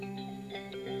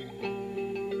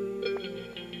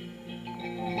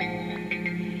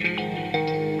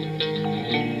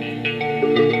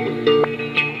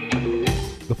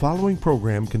following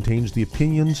program contains the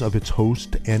opinions of its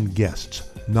host and guests,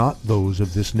 not those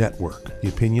of this network. The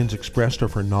opinions expressed are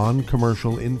for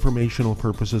non-commercial informational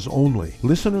purposes only.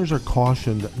 Listeners are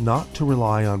cautioned not to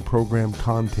rely on program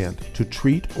content to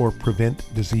treat or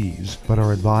prevent disease, but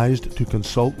are advised to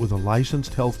consult with a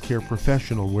licensed healthcare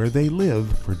professional where they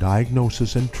live for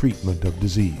diagnosis and treatment of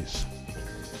disease.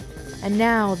 And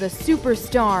now, the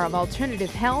superstar of alternative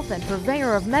health and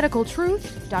purveyor of medical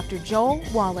truth, Dr. Joel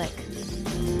Wallach.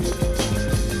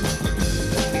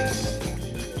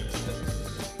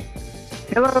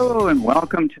 Hello, and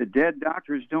welcome to Dead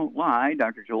Doctors Don't Lie.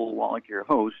 Dr. Joel Wallach, your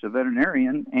host, a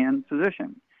veterinarian and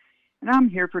physician. And I'm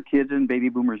here for kids and baby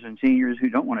boomers and seniors who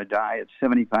don't want to die at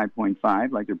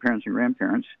 75.5 like their parents and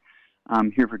grandparents.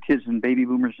 I'm here for kids and baby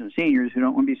boomers and seniors who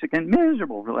don't want to be sick and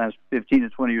miserable for the last 15 to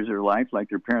 20 years of their life like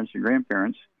their parents and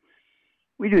grandparents.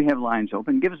 We do have lines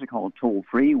open. Give us a call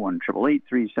toll-free,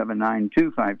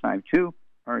 1-888-379-2552,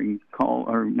 or you can call,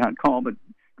 or not call, but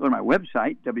go to my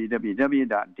website,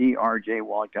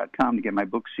 www.drjwallach.com, to get my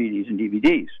books, CDs, and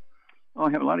DVDs. Well,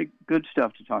 I have a lot of good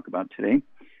stuff to talk about today.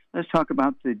 Let's talk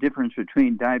about the difference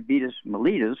between diabetes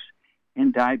mellitus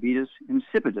and diabetes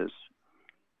insipidus.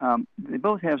 They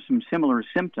both have some similar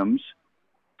symptoms.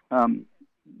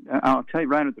 I'll tell you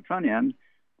right at the front end,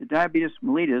 the diabetes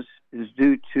mellitus is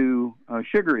due to a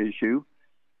sugar issue,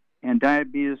 and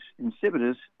diabetes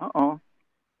insipidus,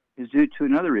 is due to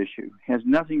another issue. It has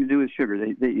nothing to do with sugar.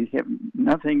 They have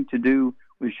nothing to do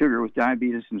with sugar with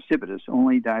diabetes insipidus,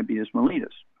 only diabetes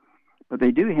mellitus. But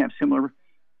they do have similar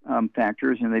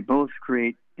factors, and they both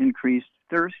create increased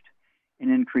thirst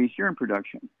and increased urine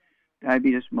production.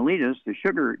 Diabetes mellitus, the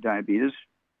sugar diabetes,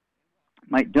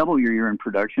 might double your urine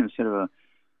production instead of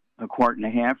a quart and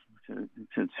a half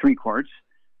to 3 quarts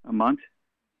a month,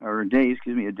 or a day.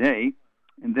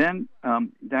 And then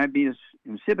diabetes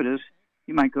insipidus,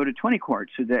 you might go to 20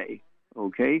 quarts a day,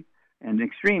 okay? And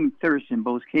extreme thirst in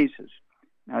both cases.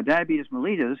 Now, diabetes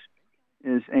mellitus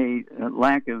is a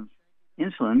lack of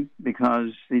insulin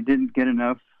because they didn't get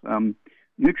enough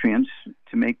nutrients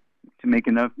to make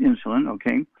enough insulin,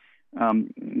 okay?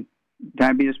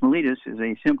 Diabetes mellitus is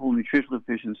a simple nutritional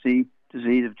deficiency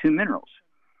disease of 2 minerals.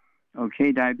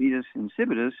 Okay, diabetes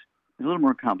insipidus is a little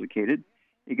more complicated.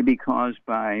 It can be caused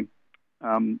by,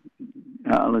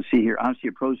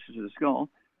 osteoporosis of the skull,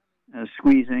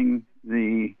 squeezing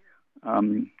the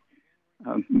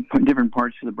different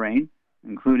parts of the brain,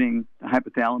 including the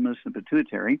hypothalamus and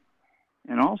pituitary,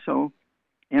 and also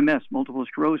MS, multiple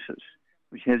sclerosis,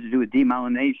 which has to do with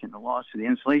demyelination, the loss of the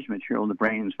insulation material in the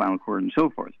brain and spinal cord and so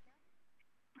forth.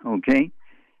 Okay?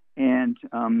 And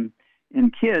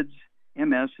in kids,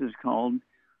 MS is called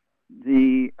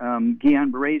the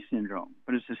Guillain-Barré syndrome,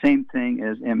 but it's the same thing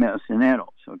as MS in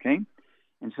adults, okay?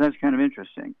 And so that's kind of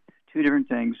interesting. 2 different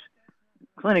things.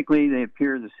 Clinically, they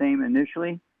appear the same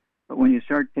initially, but when you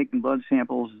start taking blood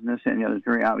samples and this and the other, it's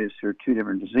very obvious they're 2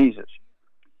 different diseases.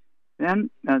 Then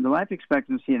the life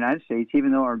expectancy in the United States,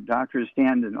 even though our doctors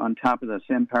stand on top of the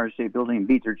Empire State Building and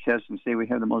beat their chests and say we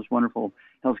have the most wonderful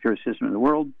healthcare system in the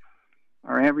world,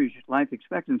 our average life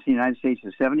expectancy in the United States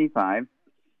is 75.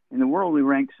 In the world, we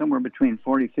rank somewhere between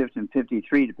 45th and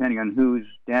 53, depending on whose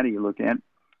data you look at.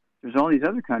 There's all these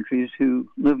other countries who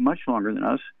live much longer than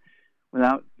us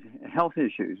without health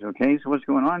issues, okay? So what's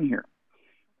going on here?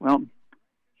 Well,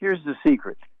 here's the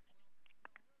secret.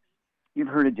 You've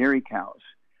heard of dairy cows.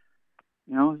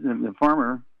 You know, the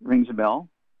farmer rings a bell,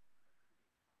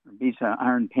 or beats an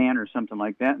iron pan or something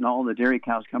like that, and all the dairy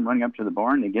cows come running up to the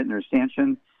barn. They get in their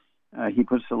stanchion. He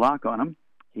puts the lock on them.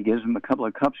 He gives them a couple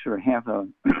of cups or half a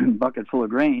bucket full of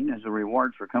grain as a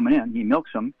reward for coming in. He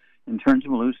milks them and turns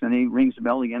them loose, and he rings the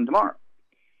bell again tomorrow.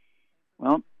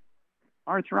 Well,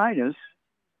 arthritis,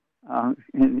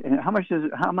 and how much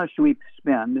do we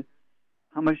spend?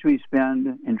 How much do we spend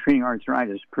in treating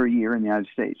arthritis per year in the United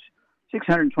States?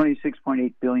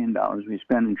 $626.8 billion we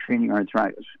spend in treating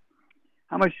arthritis.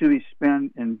 How much do we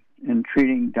spend in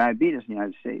treating diabetes in the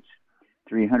United States?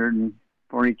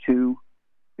 $342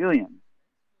 billion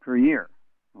per year,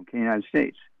 okay, in the United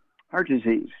States. Heart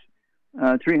disease,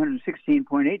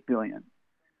 $316.8 billion.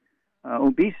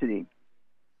 Obesity,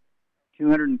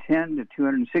 210 to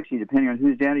 260, depending on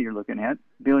whose data you're looking at,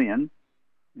 billion.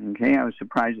 Okay, I was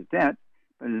surprised at that,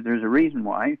 but there's a reason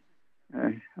why.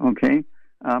 Okay.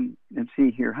 Let's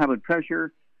see here. High blood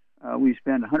pressure, we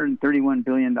spend $131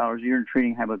 billion a year in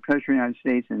treating high blood pressure in the United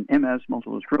States, and MS,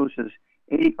 multiple sclerosis,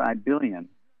 $85 billion.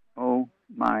 Oh,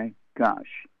 my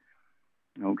gosh.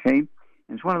 Okay? And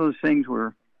it's one of those things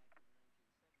where,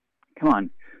 come on,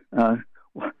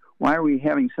 why are we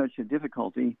having such a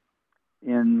difficulty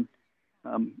in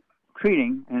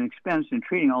treating and expense in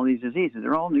treating all these diseases.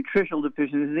 They're all nutritional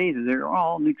deficiency diseases. They're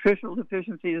all nutritional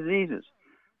deficiency diseases.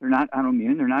 They're not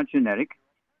autoimmune. They're not genetic.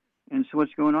 And so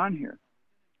what's going on here?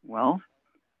 Well,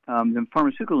 the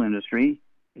pharmaceutical industry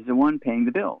is the one paying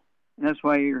the bill. And that's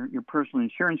why your personal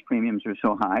insurance premiums are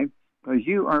so high, because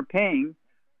you are paying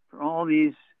for all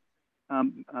these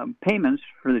payments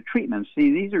for the treatments.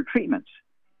 See, these are treatments.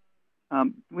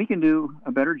 We can do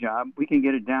a better job. We can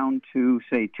get it down to,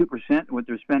 say, 2% what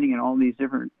they're spending in all these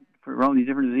different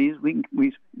diseases. We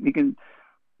can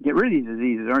get rid of these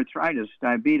diseases: arthritis,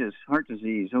 diabetes, heart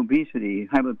disease, obesity,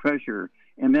 high blood pressure,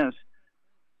 MS,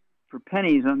 for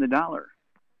pennies on the dollar.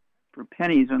 For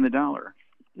pennies on the dollar.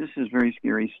 This is very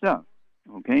scary stuff.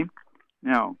 Okay,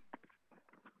 now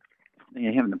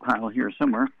I have in the pile here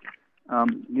somewhere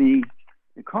the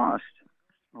cost.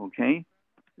 Okay,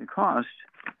 the cost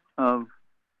of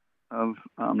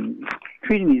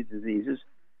treating these diseases.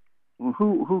 Well,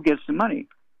 who gets the money?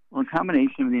 Well, a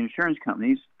combination of the insurance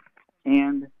companies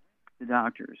and the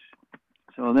doctors.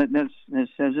 So that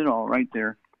says it all right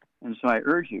there. And so I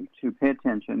urge you to pay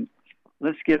attention.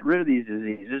 Let's get rid of these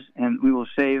diseases, and we will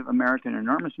save America an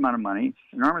enormous amount of money,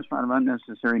 enormous amount of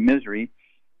unnecessary misery,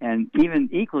 and even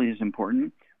equally as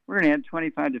important, we're going to add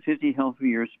 25 to 50 healthy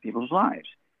years to people's lives.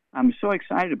 I'm so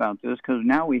excited about this because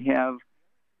now we have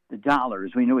the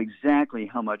dollars. We know exactly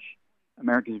how much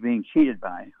America is being cheated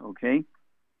by, okay?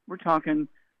 We're talking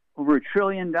over $1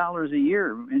 trillion a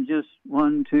year in just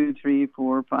 1, 2, 3,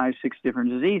 4, 5, 6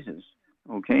 different diseases,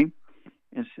 okay?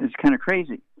 It's kind of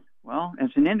crazy. Well,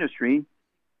 it's an industry.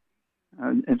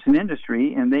 And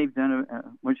they've done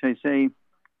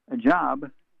a job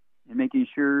in making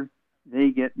sure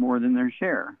they get more than their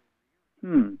share.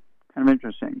 Kind of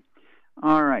interesting.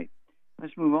 All right,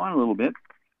 let's move on a little bit,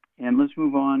 and let's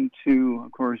move on to,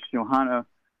 of course, Johanna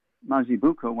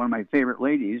Mazibuko, one of my favorite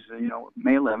ladies.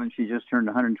 May 11th, she just turned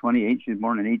 128. She was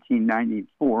born in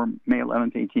 1894, May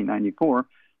 11th, 1894,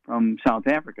 from South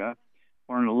Africa,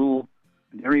 born in a little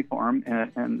dairy farm,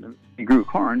 and they grew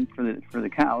corn for the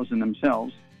cows and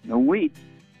themselves, no wheat.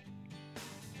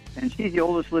 And she's the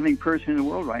oldest living person in the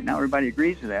world right now. Everybody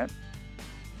agrees to that.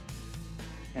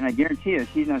 And I guarantee you,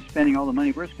 she's not spending all the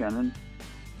money we're spending.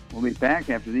 We'll be back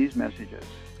after these messages.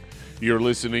 You're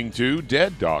listening to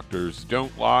Dead Doctors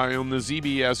Don't Lie on the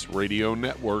ZBS Radio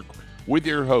Network with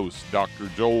your host, Dr.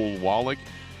 Joel Wallach.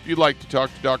 If you'd like to talk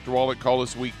to Dr. Wallach, call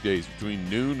us weekdays between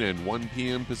noon and 1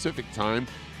 p.m. Pacific Time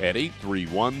at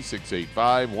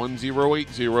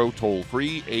 831-685-1080, toll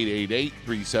free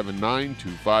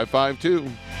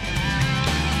 888-379-2552.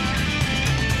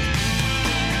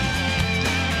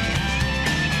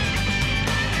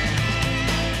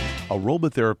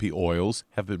 Aromatherapy oils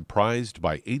have been prized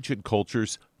by ancient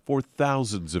cultures for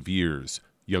thousands of years.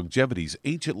 Youngevity's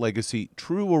ancient legacy,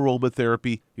 True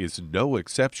Aromatherapy, is no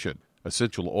exception.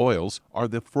 Essential oils are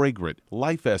the fragrant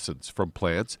life essence from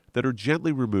plants that are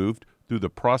gently removed through the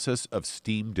process of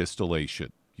steam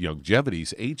distillation.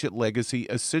 Youngevity's ancient legacy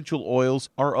essential oils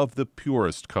are of the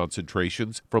purest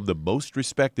concentrations from the most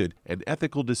respected and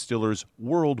ethical distillers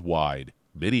worldwide.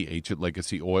 Many ancient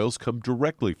legacy oils come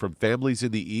directly from families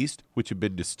in the East which have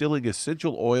been distilling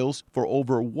essential oils for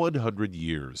over 100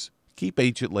 years. Keep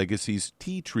Ancient Legacy's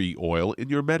tea tree oil in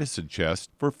your medicine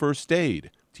chest for first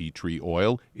aid. Tea tree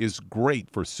oil is great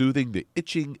for soothing the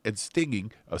itching and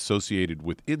stinging associated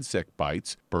with insect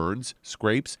bites, burns,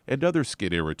 scrapes, and other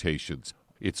skin irritations.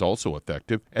 It's also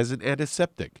effective as an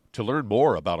antiseptic. To learn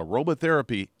more about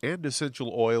aromatherapy and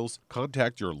essential oils,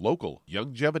 contact your local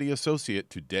Youngevity associate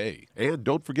today. And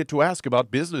don't forget to ask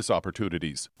about business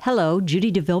opportunities. Hello,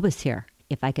 Judy DeVilbus here.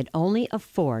 If I could only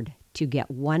afford to get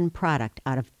one product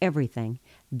out of everything,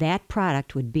 that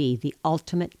product would be the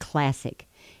Ultimate Classic.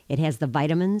 It has the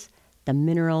vitamins, the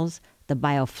minerals, the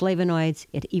bioflavonoids.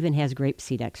 It even has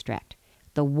grapeseed extract.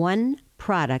 The one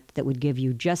product that would give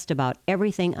you just about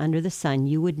everything under the sun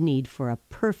you would need for a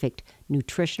perfect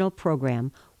nutritional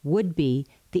program would be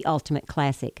the Ultimate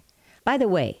Classic. By the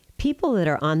way, people that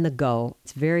are on the go,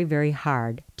 it's very, very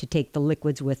hard to take the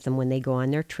liquids with them when they go on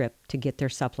their trip to get their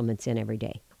supplements in every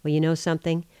day. Well, you know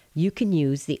something? You can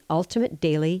use the Ultimate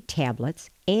Daily tablets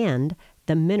and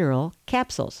the mineral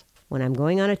capsules. When I'm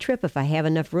going on a trip, if I have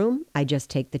enough room, I just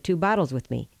take the 2 bottles with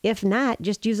me. If not,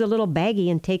 just use a little baggie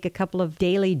and take a couple of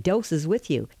daily doses with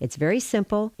you. It's very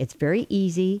simple. It's very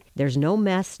easy. There's no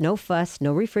mess, no fuss,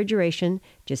 no refrigeration.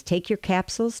 Just take your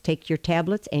capsules, take your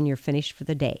tablets, and you're finished for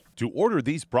the day. To order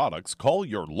these products, call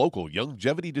your local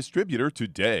Youngevity distributor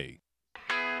today.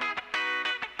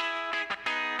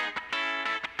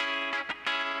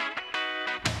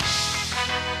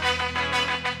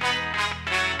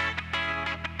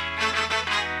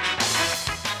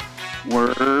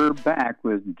 We're back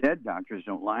with Dead Doctors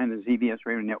Don't Lie on the ZBS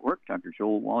Radio Network. Dr.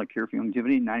 Joel Wallach here for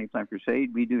Longevity, 95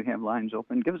 Crusade. We do have lines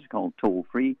open. Give us a call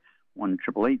toll-free,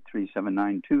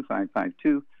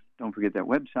 1-888-379-2552. Don't forget that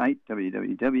website,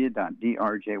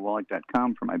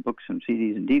 www.drjwallach.com, for my books and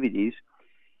CDs and DVDs.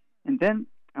 And then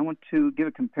I want to give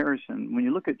a comparison. When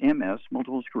you look at MS,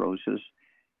 multiple sclerosis,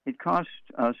 it costs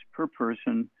us per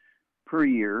person per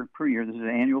year, this is an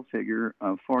annual figure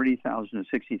of $40,000 to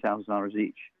 $60,000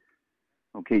 each.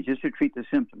 Okay, just to treat the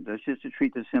symptoms. That's just to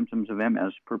treat the symptoms of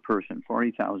MS per person,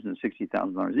 $40,000 to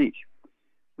 $60,000 each.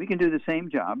 We can do the same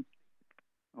job,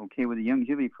 okay, with a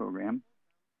longevity program.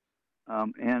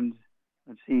 And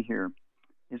let's see here.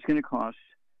 It's going to cost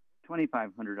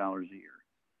 $2,500 a year.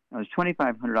 Now, it's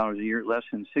 $2,500 a year, less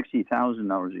than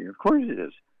 $60,000 a year. Of course it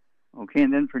is. Okay,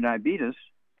 and then for diabetes,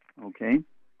 okay,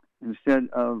 instead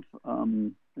of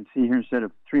instead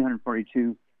of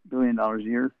 $342 billion a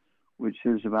year, which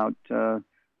is about 4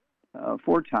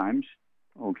 times,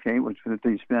 okay, which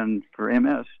they spend for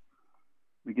MS,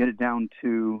 we get it down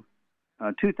to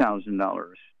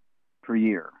 $2,000 per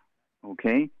year,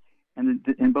 okay? And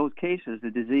in both cases, the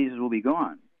diseases will be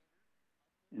gone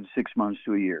in 6 months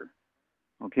to a year.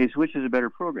 Okay, so which is a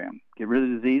better program? Get rid of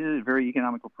the diseases at a very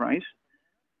economical price,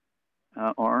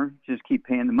 or just keep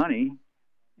paying the money,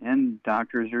 and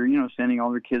doctors are, sending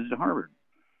all their kids to Harvard.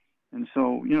 And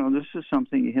so, this is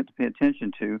something you have to pay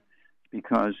attention to,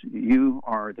 because you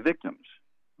are the victims,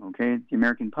 okay? The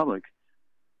American public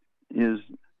is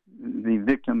the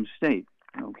victim state,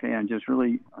 okay? I just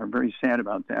really are very sad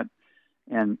about that.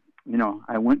 And,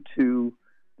 I went to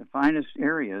the finest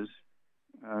areas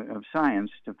of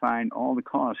science to find all the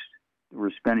costs that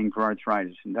we're spending for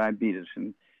arthritis and diabetes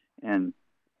and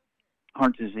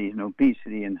heart disease and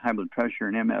obesity and high blood pressure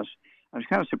and MS. I was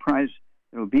kind of surprised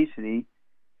that obesity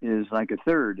is like a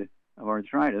third of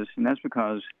arthritis, and that's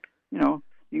because, you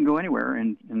can go anywhere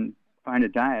and find a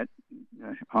diet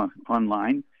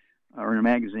online or in a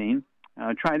magazine.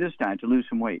 Try this diet to lose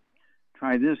some weight.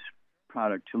 Try this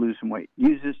product to lose some weight.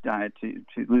 Use this diet to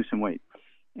lose some weight.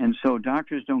 And so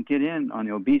doctors don't get in on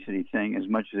the obesity thing as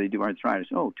much as they do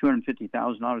arthritis. Oh,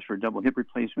 $250,000 for a double hip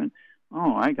replacement.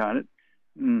 Oh, I got it.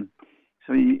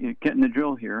 So you're getting the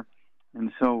drill here.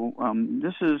 And so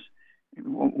this is,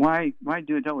 why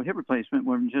do a double hip replacement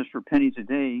when just for pennies a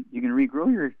day you can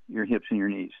regrow your hips and your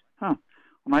knees? Well,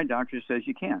 my doctor says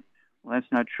you can't. Well, that's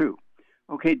not true.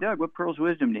 Okay, Doug, what pearls of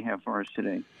wisdom do you have for us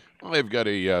today? Well, I've got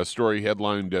a story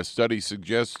headlined, Study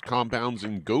Suggests Compounds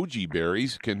in Goji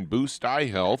Berries Can Boost Eye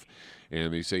Health.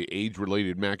 And they say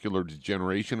age-related macular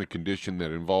degeneration, a condition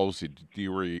that involves the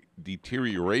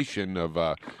deterioration of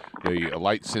the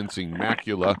light-sensing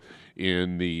macula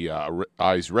in the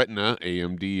eye's retina.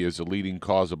 AMD is a leading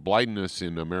cause of blindness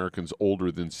in Americans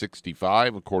older than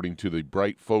 65, according to the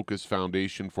Bright Focus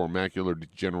Foundation for Macular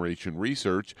Degeneration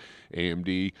Research.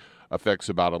 AMD affects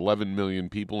about 11 million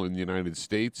people in the United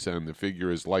States, and the figure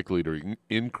is likely to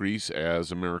increase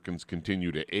as Americans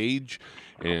continue to age.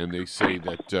 And they say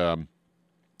that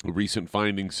recent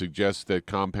findings suggest that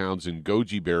compounds in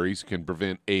goji berries can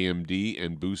prevent AMD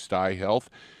and boost eye health.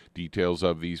 Details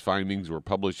of these findings were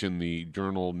published in the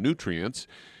journal Nutrients.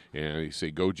 And they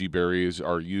say goji berries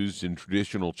are used in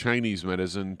traditional Chinese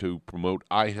medicine to promote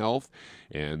eye health,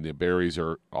 and the berries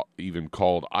are even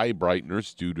called eye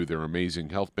brighteners due to their amazing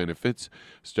health benefits.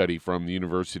 A study from the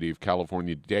University of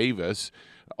California, Davis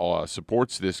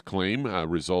supports this claim.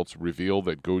 Results reveal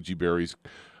that goji berries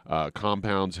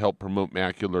compounds help promote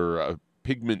macular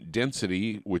pigment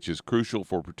density, which is crucial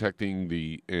for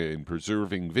protecting and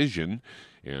preserving vision.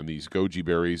 And these goji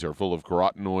berries are full of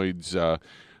carotenoids,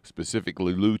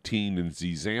 specifically lutein and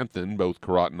zeaxanthin. Both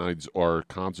carotenoids are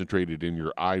concentrated in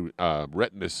your eye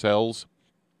retina cells,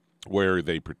 where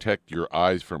they protect your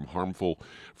eyes from harmful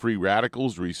free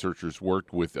radicals. Researchers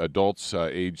worked with adults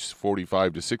aged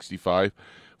 45 to 65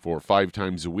 for 5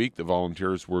 times a week. The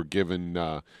volunteers were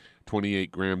given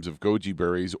 28 grams of goji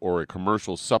berries or a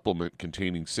commercial supplement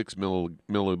containing 6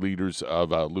 milliliters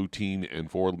of lutein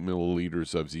and 4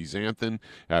 milliliters of zeaxanthin.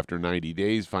 After 90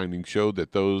 days, findings showed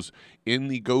that those in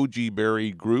the goji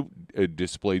berry group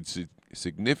displayed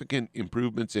significant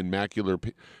improvements in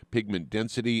macular pigment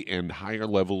density and higher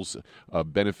levels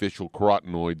of beneficial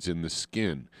carotenoids in the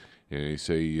skin. And they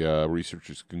say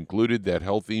researchers concluded that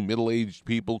healthy middle-aged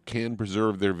people can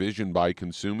preserve their vision by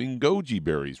consuming goji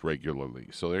berries regularly.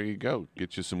 So there you go.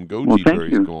 Get you some goji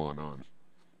berries going on.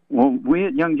 Well, we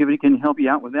at Longevity can help you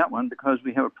out with that one because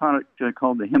we have a product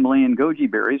called the Himalayan goji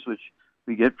berries, which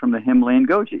we get from the Himalayan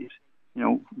gojis,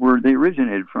 where they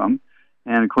originated from.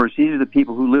 And, of course, these are the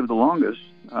people who live the longest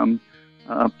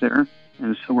up there.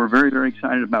 And so we're very, very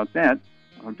excited about that.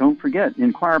 Don't forget,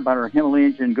 inquire about our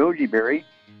Himalayan goji berry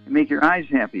and make your eyes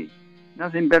happy.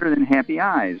 Nothing better than happy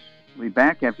eyes. We'll be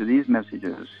back after these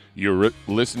messages. You're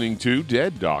listening to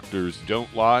Dead Doctors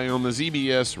Don't Lie on the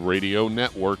ZBS Radio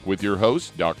Network with your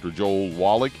host, Dr. Joel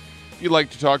Wallach. If you'd like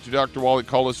to talk to Dr. Wallach,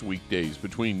 call us weekdays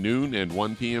between noon and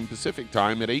 1 p.m. Pacific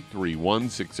Time at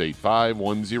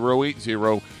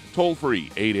 831-685-1080, toll free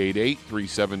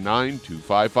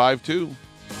 888-379-2552.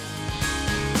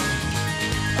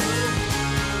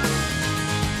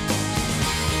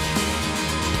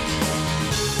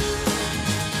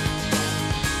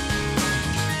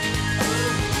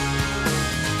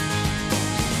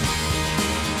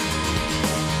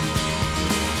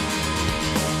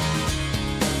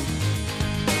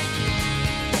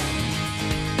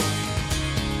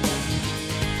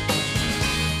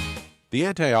 The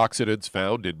antioxidants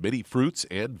found in many fruits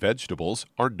and vegetables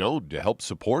are known to help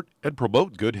support and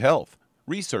promote good health.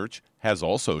 Research has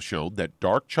also shown that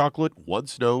dark chocolate,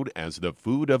 once known as the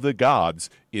food of the gods,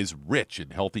 is rich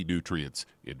in healthy nutrients.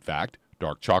 In fact,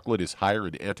 dark chocolate is higher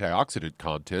in antioxidant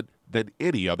content than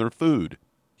any other food.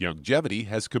 Youngevity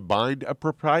has combined a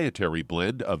proprietary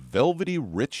blend of velvety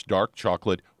rich dark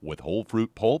chocolate with whole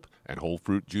fruit pulp and whole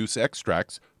fruit juice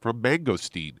extracts from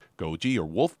mangosteen, goji or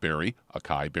wolfberry,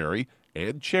 acai berry,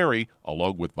 and cherry,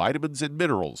 along with vitamins and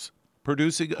minerals,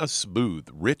 producing a smooth,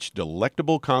 rich,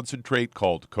 delectable concentrate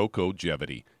called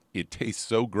Cocogevity. It tastes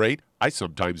so great, I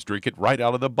sometimes drink it right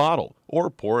out of the bottle or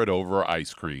pour it over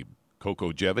ice cream.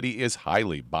 Cocogevity is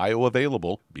highly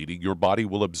bioavailable, meaning your body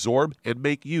will absorb and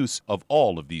make use of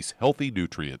all of these healthy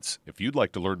nutrients. If you'd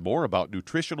like to learn more about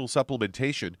nutritional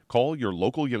supplementation, call your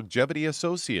local Youngevity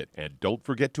associate, and don't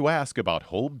forget to ask about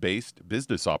home-based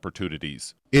business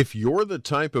opportunities. If you're the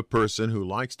type of person who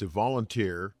likes to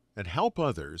volunteer and help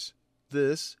others,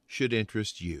 this should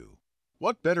interest you.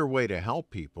 What better way to help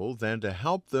people than to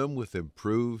help them with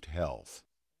improved health?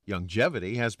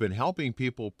 Youngevity has been helping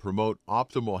people promote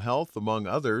optimal health, among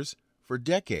others, for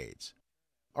decades.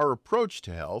 Our approach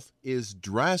to health is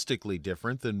drastically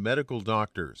different than medical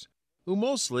doctors, who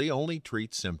mostly only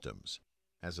treat symptoms.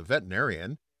 As a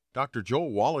veterinarian, Dr.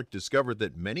 Joel Wallach discovered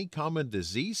that many common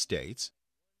disease states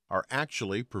are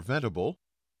actually preventable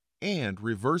and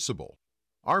reversible.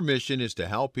 Our mission is to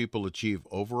help people achieve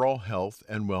overall health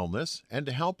and wellness, and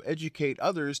to help educate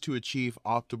others to achieve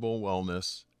optimal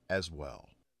wellness as well.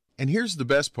 And here's the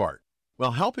best part.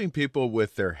 While helping people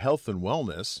with their health and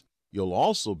wellness, you'll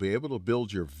also be able to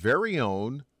build your very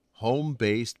own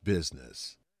home-based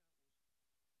business.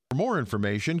 For more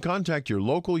information, contact your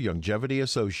local Youngevity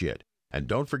associate. And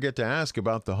don't forget to ask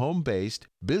about the home-based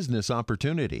business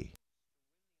opportunity.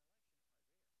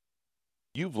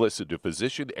 You've listened to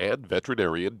physician and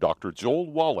veterinarian Dr.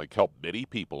 Joel Wallach help many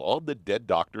people on the Dead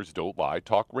Doctors Don't Lie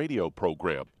talk radio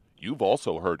program. You've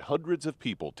also heard hundreds of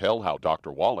people tell how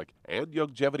Dr. Wallach and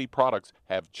Youngevity products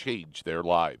have changed their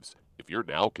lives. If you're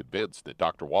now convinced that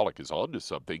Dr. Wallach is onto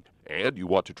something and you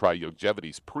want to try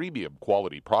Youngevity's premium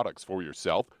quality products for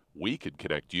yourself, we can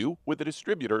connect you with a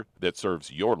distributor that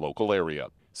serves your local area.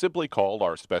 Simply call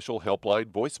our special helpline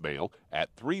voicemail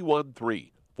at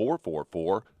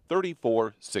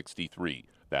 313-444-3463.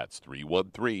 That's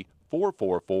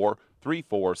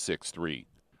 313-444-3463.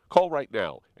 Call right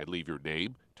now and leave your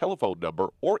name, telephone number,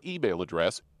 or email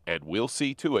address, and we'll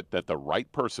see to it that the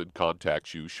right person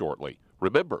contacts you shortly.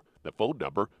 Remember, the phone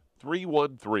number,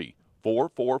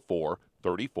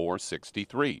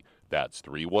 313-444-3463. That's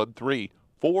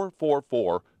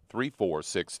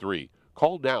 313-444-3463.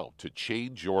 Call now to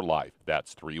change your life.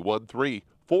 That's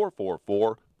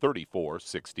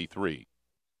 313-444-3463.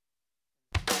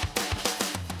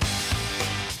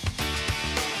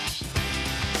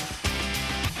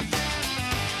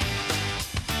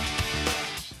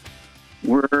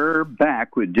 We're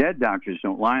back with Dead Doctors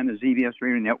Don't Lie on the ZBS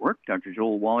Radio Network. Dr.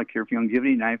 Joel Wallach here for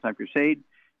Youngevity, 95 Crusade.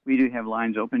 We do have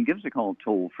lines open. Give us a call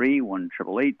toll-free,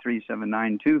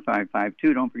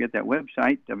 1-888-379-2552. Don't forget that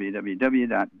website,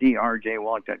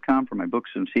 www.drjwallach.com, for my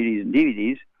books and CDs and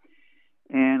DVDs.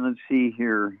 And let's see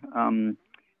here.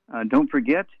 Don't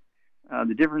forget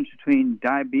the difference between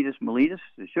diabetes mellitus,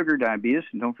 the sugar diabetes,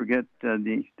 and don't forget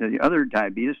the other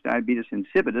diabetes, diabetes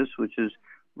insipidus, which is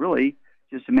really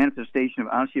just a manifestation of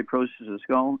osteoporosis of the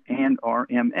skull and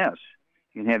RMS.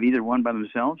 You can have either one by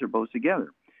themselves or both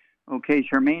together. Okay,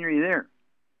 Charmaine, are you there?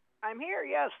 I'm here,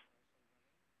 yes.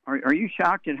 Are you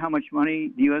shocked at how much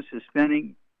money the U.S. is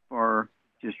spending for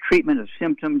just treatment of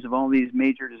symptoms of all these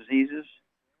major diseases?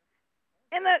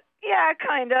 Yeah,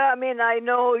 kind of. I mean, I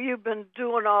know you've been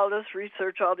doing all this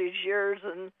research all these years,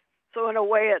 and so in a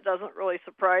way it doesn't really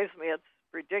surprise me. It's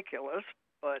ridiculous,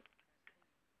 but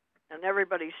and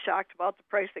everybody's shocked about the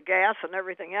price of gas and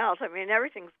everything else. I mean,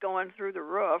 everything's going through the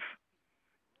roof.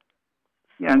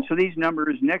 Yeah, and so these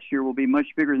numbers next year will be much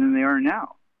bigger than they are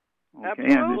now. Okay,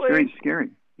 Absolutely. and it's very scary.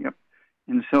 Yep.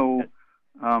 And so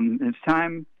it's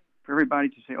time for everybody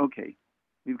to say, okay,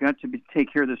 we've got to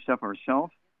take care of this stuff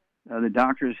ourselves. The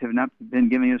doctors have not been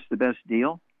giving us the best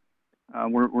deal.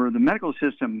 Where the medical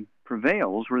system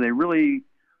prevails, where they really,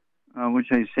 where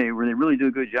they really do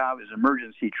a good job, is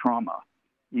emergency trauma.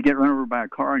 You get run over by a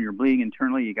car and you're bleeding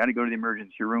internally, you got to go to the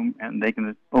emergency room, and they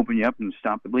can open you up and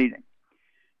stop the bleeding.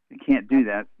 You can't do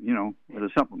that, with a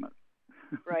supplement.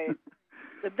 Right.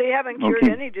 But they haven't cured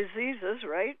any diseases,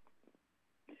 right?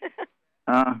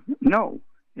 No.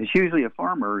 It's usually a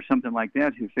farmer or something like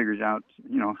that who figures out,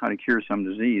 how to cure some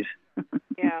disease.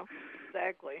 Yeah,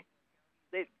 exactly.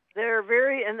 They're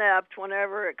very inept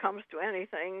whenever it comes to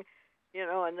anything,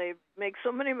 and they make so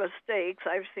many mistakes.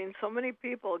 I've seen so many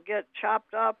people get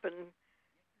chopped up and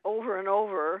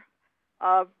over.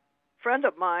 A friend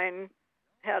of mine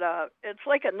it's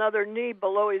like another knee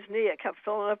below his knee. It kept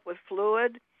filling up with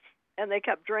fluid, and they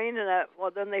kept draining it.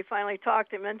 Well, then they finally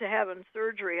talked him into having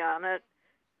surgery on it.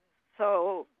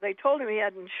 So they told him he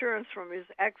had insurance from his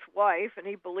ex-wife, and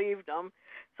he believed them.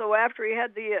 So after he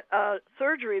had the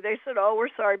surgery, they said, "Oh, we're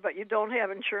sorry, but you don't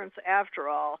have insurance after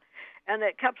all." And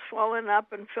it kept swelling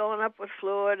up and filling up with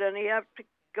fluid, and he had to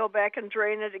go back and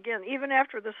drain it again, even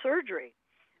after the surgery.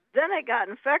 Then it got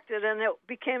infected, and it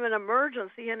became an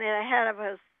emergency, and it had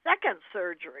a second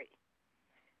surgery.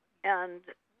 And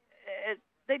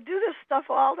they do this stuff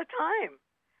all the time.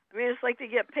 I mean, it's like they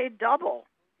get paid double,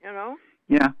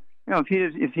 Yeah.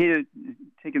 If he had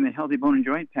taken the Healthy Bone and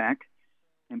Joint Pack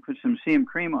and put some CM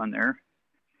cream on there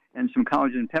and some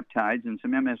collagen peptides and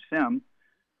some MSM,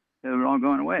 they would all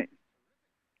gone away.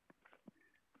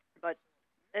 But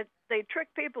they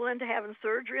trick people into having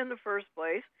surgery in the first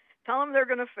place, tell them they're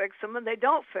going to fix them, and they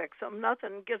don't fix them.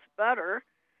 Nothing gets better.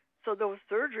 So the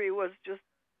surgery was just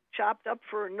chopped up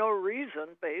for no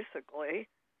reason, basically.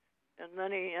 And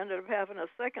then he ended up having a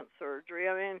second surgery.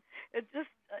 I mean, it just...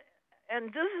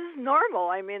 And this is normal.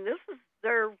 I mean, this is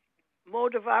their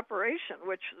mode of operation,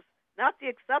 which is not the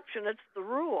exception, it's the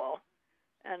rule.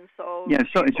 And so... Yeah,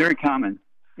 so it's very common.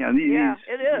 Yeah,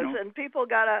 it is, and people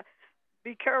got to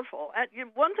be careful.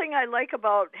 And one thing I like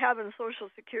about having Social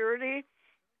Security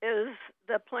is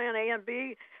the Plan A and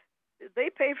B, they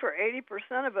pay for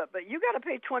 80% of it, but you got to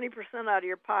pay 20% out of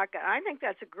your pocket. I think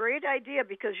that's a great idea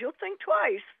because you'll think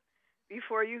twice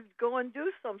before you go and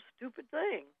do some stupid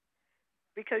thing,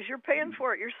 because you're paying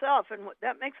for it yourself, and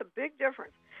that makes a big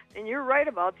difference. And you're right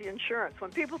about the insurance.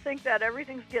 When people think that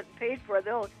everything's getting paid for,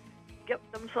 they'll get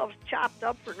themselves chopped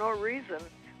up for no reason,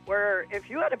 where if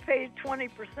you had to pay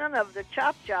 20% of the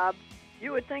chop job,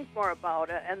 you would think more about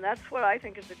it, and that's what I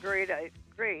think is great,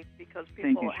 because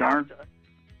people have to.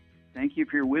 Thank you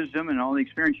for your wisdom and all the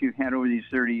experience you've had over these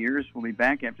 30 years. We'll be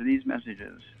back after these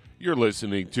messages. You're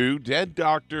listening to Dead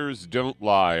Doctors Don't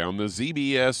Lie on the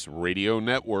ZBS Radio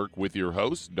Network with your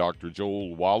host, Dr.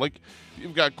 Joel Wallach. If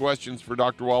you've got questions for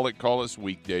Dr. Wallach, call us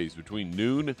weekdays between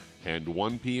noon and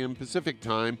 1 p.m. Pacific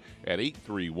Time at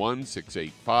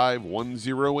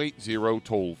 831-685-1080,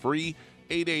 toll free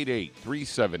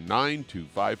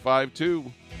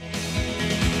 888-379-2552.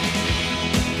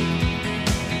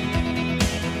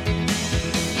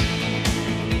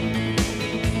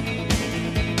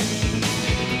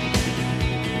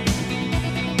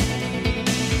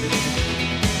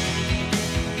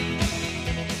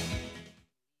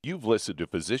 You've listened to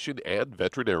physician and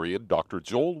veterinarian Dr.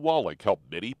 Joel Wallach help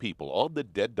many people on the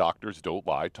Dead Doctors Don't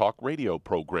Lie talk radio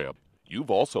program. You've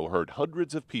also heard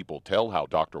hundreds of people tell how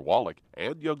Dr. Wallach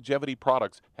and Youngevity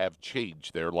products have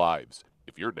changed their lives.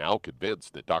 If you're now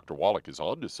convinced that Dr. Wallach is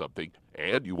onto something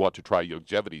and you want to try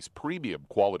Youngevity's premium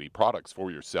quality products for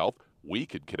yourself, we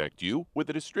can connect you with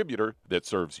a distributor that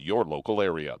serves your local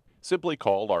area. Simply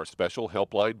call our special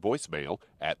helpline voicemail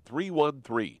at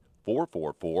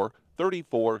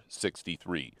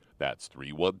 313-444-3463. That's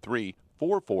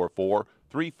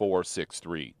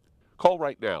 313-444-3463. Call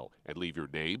right now and leave your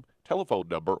name, telephone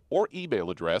number, or email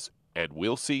address, and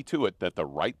we'll see to it that the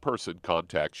right person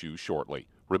contacts you shortly.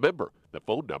 Remember, the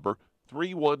phone number,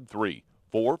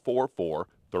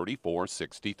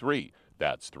 313-444-3463.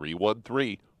 That's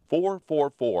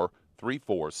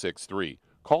 313-444-3463.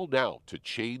 Call now to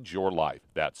change your life.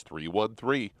 That's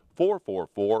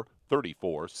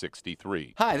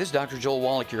 313-444-3463. Hi, this is Dr. Joel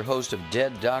Wallach, your host of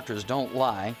Dead Doctors Don't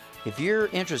Lie. If you're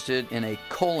interested in a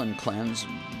colon cleanse,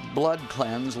 blood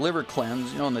cleanse, liver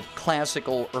cleanse, in the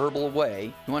classical herbal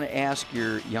way, you want to ask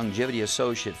your Youngevity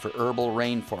associate for Herbal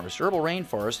Rainforest. Herbal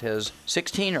Rainforest has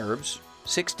 16 herbs,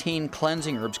 16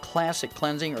 cleansing herbs, classic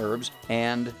cleansing herbs,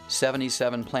 and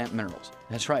 77 plant minerals.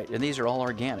 That's right, and these are all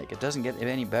organic. It doesn't get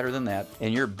any better than that.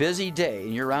 In your busy day,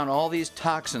 and you're around all these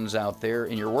toxins out there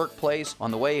in your workplace,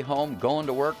 on the way home, going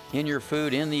to work, in your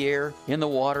food, in the air, in the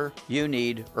water, you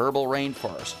need Herbal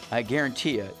Rainforest. I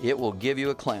guarantee you, it will give you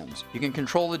a cleanse. You can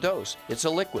control the dose. It's a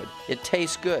liquid. It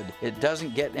tastes good. It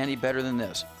doesn't get any better than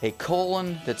this. A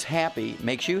colon that's happy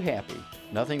makes you happy.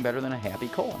 Nothing better than a happy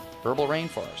colon. Herbal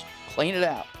Rainforest. Clean it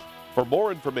out. For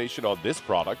more information on this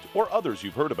product or others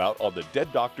you've heard about on the Dead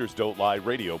Doctors Don't Lie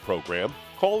radio program,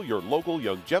 call your local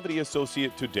Youngevity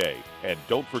associate today. And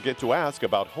don't forget to ask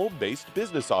about home-based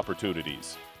business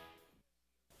opportunities.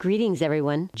 Greetings,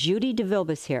 everyone. Judy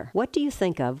DeVilbus here. What do you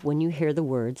think of when you hear the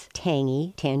words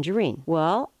tangy tangerine?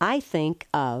 Well, I think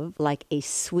of like a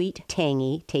sweet,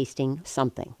 tangy tasting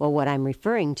something. Well, what I'm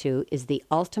referring to is the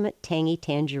Ultimate Tangy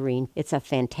Tangerine. It's a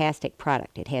fantastic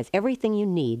product. It has everything you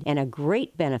need, and a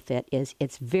great benefit is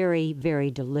it's very,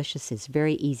 very delicious. It's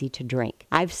very easy to drink.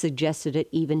 I've suggested it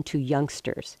even to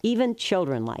youngsters. Even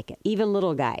children like it. Even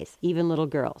little guys. Even little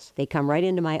girls. They come right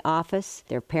into my office.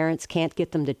 Their parents can't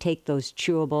get them to take those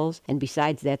chewables. And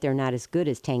besides that, they're not as good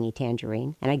as Tangy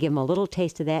Tangerine. And I give them a little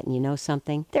taste of that, and you know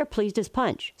something? They're pleased as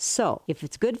punch. So, if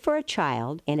it's good for a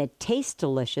child and it tastes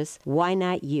delicious, why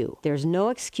not you? There's no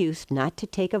excuse not to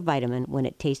take a vitamin when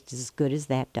it tastes as good as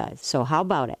that does. So how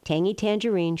about it? Tangy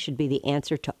Tangerine should be the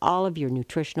answer to all of your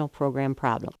nutritional program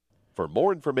problems. For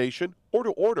more information or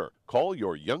to order, call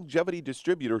your Youngevity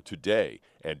distributor today.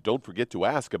 And don't forget to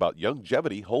ask about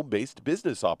Youngevity home-based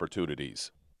business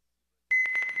opportunities.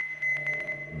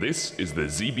 This is the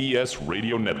ZBS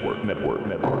Radio Network.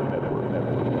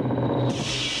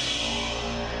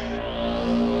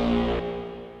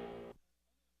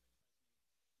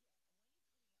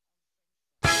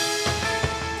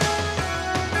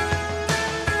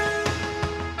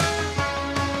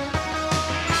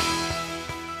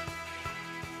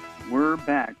 We're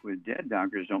back with Dead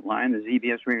Doctors Don't Lie on the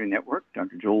ZBS Radio Network.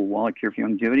 Dr. Joel Wallach here for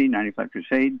Youngevity, 95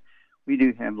 Crusade. We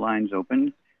do have lines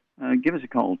open. Give us a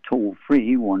call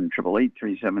toll-free,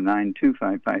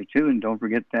 1-888-379-2552. And don't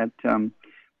forget that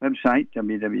website,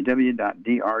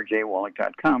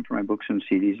 www.drjwallach.com, for my books and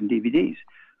CDs and DVDs.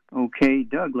 Okay,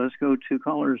 Doug, let's go to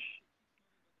callers.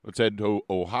 Let's head to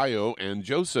Ohio. And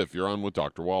Joseph, you're on with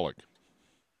Dr. Wallach.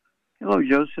 Hello,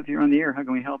 Joseph. You're on the air. How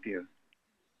can we help you?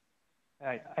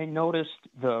 I noticed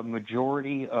the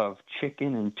majority of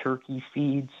chicken and turkey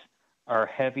feeds are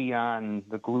heavy on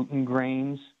the gluten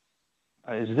grains.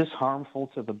 Is this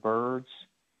harmful to the birds?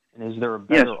 And is there a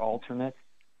better alternate?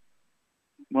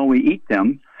 Well, we eat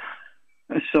them.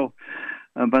 So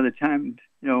by the time,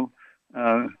 a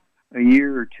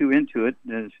year or two into it,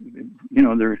 they're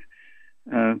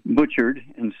butchered.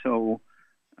 And so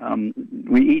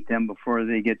we eat them before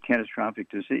they get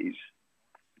catastrophic disease.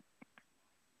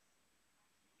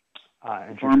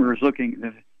 The farmer is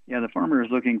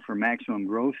looking for maximum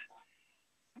growth.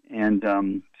 And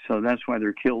so that's why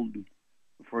they're killed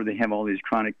before they have all these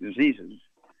chronic diseases.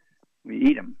 We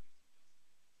eat them.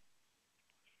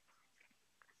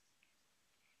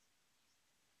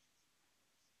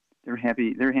 They're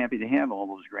happy to have all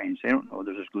those grains. They don't know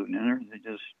there's gluten in there. They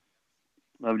just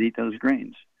love to eat those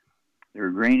grains.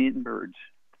 They're grain-eating birds.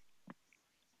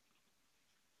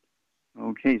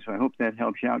 Okay, so I hope that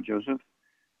helps you out, Joseph.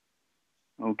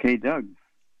 Okay, Doug.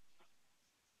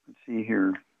 Let's see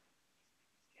here.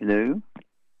 Hello?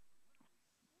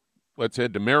 Let's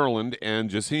head to Maryland. And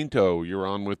Jacinto, you're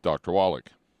on with Dr.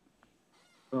 Wallach.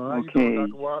 How you doing,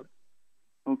 Dr. Wallach?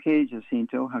 Okay,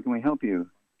 Jacinto, how can we help you?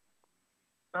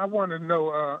 I want to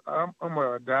know, I'm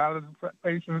a dialysis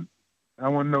patient. I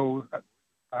want to know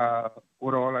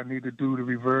what all I need to do to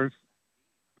reverse.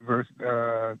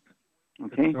 Okay.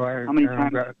 So how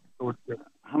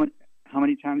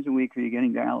many times a week are you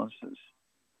getting dialysis?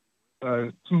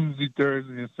 Tuesday,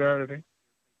 Thursday, and Saturday.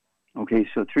 Okay,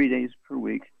 so 3 days per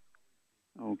week.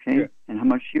 Okay, yeah. And how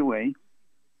much do you weigh?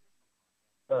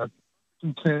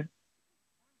 210.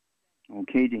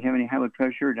 Okay, do you have any high blood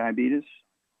pressure or diabetes?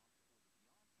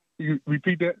 You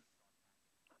repeat that?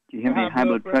 Do you have any high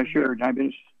blood pressure or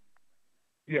diabetes?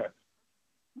 Yes.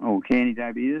 Okay, any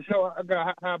diabetes? No, I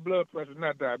got high blood pressure,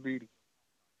 not diabetes.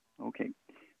 Okay,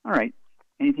 all right.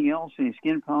 Anything else? Any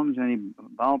skin problems? Any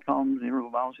bowel problems?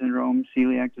 Irritable bowel syndrome?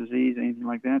 Celiac disease? Anything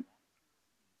like that?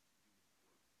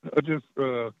 Just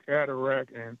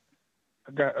cataract, and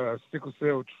I got sickle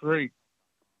cell trait.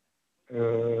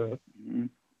 That's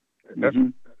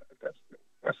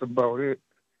about it.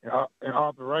 And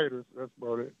arthritis. That's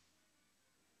about it.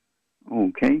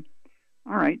 Okay.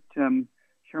 All right.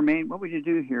 Charmaine, what would you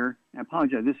do here? I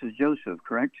apologize. This is Joseph,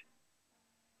 correct?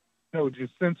 No,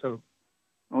 Jacinto.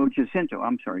 Oh, Jacinto.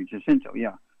 I'm sorry, Jacinto.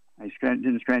 Yeah, I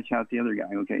didn't scratch out the other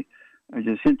guy. Okay,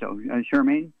 Jacinto.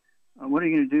 Charmaine, what are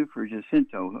you going to do for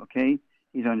Jacinto? Okay,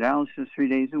 he's on dialysis 3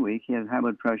 days a week. He has high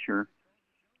blood pressure.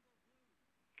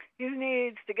 He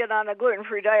needs to get on a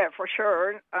gluten-free diet for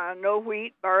sure. No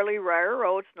wheat, barley, rye, or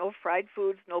oats, no fried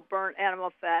foods, no burnt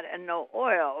animal fat, and no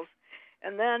oils.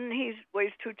 And then he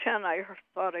weighs 210, I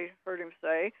thought I heard him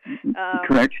say.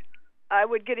 Correct. I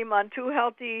would get him on 2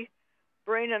 healthy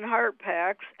brain and heart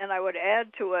packs, and I would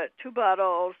add to it 2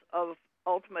 bottles of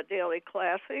Ultimate Daily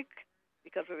Classic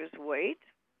because of his weight.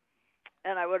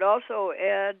 And I would also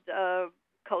add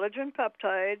collagen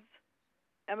peptides,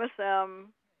 MSM,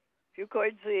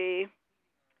 Fucoid Z,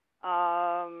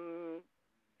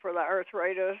 for the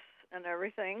arthritis and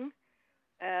everything,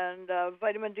 and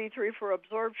vitamin D3 for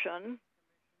absorption.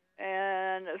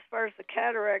 And as far as the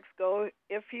cataracts go,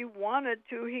 if he wanted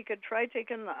to, he could try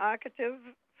taking the Octave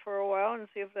for a while and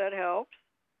see if that helps.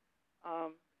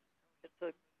 It's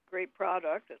a great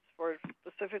product. It's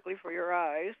specifically for your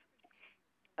eyes.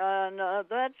 And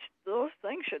those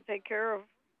things should take care of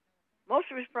most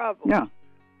of his problems. Yeah.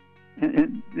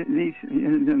 And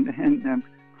of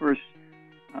course,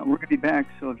 we're going to be back.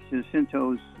 So if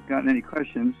Jacinto's got any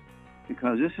questions,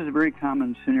 because this is a very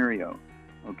common scenario.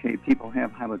 Okay, people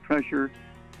have high blood pressure.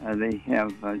 They're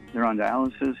on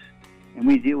dialysis, and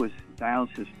we deal with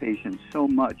dialysis patients so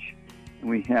much, and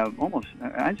we have almost,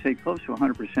 I'd say, close to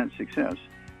 100% success.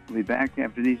 We'll be back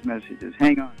after these messages.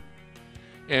 Hang on.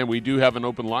 And we do have an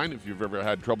open line if you've ever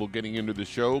had trouble getting into the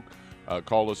show.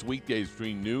 Call us weekdays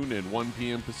between noon and 1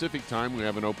 p.m. Pacific time. We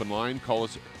have an open line. Call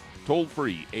us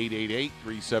toll-free,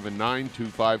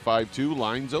 888-379-2552.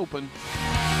 Lines open.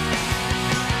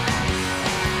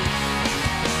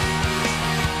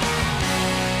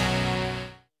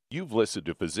 You've listened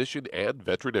to physician and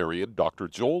veterinarian Dr.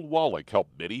 Joel Wallach help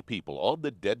many people on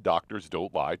the Dead Doctors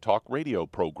Don't Lie talk radio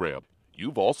program.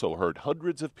 You've also heard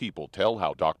hundreds of people tell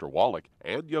how Dr. Wallach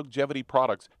and Youngevity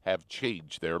products have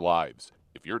changed their lives.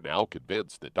 If you're now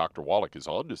convinced that Dr. Wallach is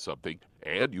onto something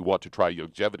and you want to try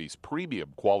Youngevity's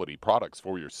premium quality products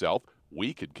for yourself,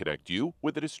 we can connect you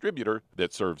with a distributor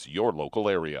that serves your local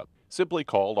area. Simply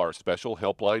call our special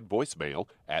helpline voicemail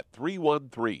at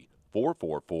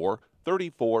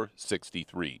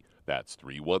 313-444-3463. That's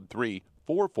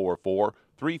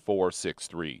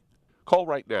 313-444-3463. Call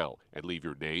right now and leave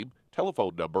your name,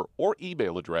 telephone number, or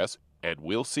email address, and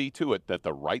we'll see to it that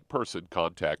the right person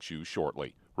contacts you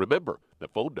shortly. Remember, the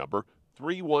phone number,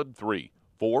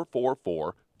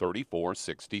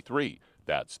 313-444-3463.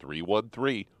 That's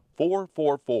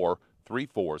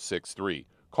 313-444-3463.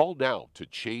 Call now to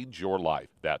change your life.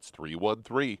 That's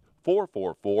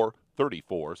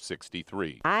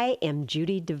 313-444-3463. I am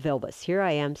Judy DeVilbus. Here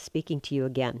I am speaking to you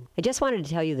again. I just wanted to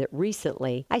tell you that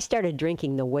recently I started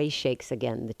drinking the Whey Shakes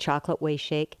again, the chocolate Whey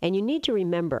Shake. And you need to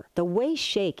remember, the Whey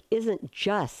Shake isn't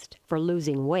just for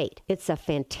losing weight. It's a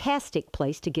fantastic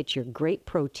place to get your great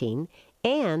protein.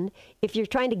 And if you're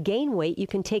trying to gain weight, you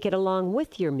can take it along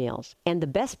with your meals. And the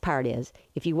best part is,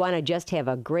 if you want to just have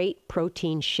a great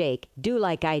protein shake, do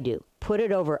like I do. Put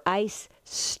it over ice,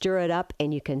 stir it up,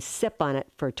 and you can sip on it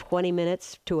for 20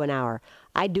 minutes to an hour.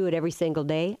 I do it every single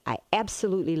day. I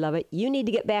absolutely love it. You need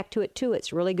to get back to it too.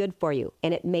 It's really good for you.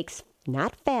 And it makes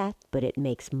not fat, but it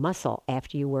makes muscle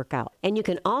after you work out. And you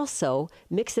can also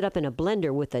mix it up in a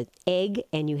blender with an egg,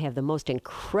 and you have the most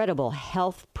incredible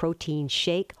health protein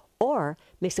shake. Or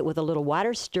mix it with a little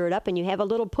water, stir it up, and you have a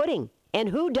little pudding. And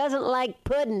who doesn't like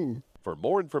pudding? For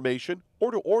more information or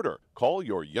to order, call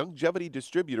your Youngevity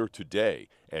distributor today.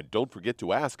 And don't forget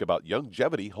to ask about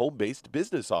Youngevity home-based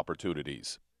business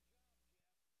opportunities.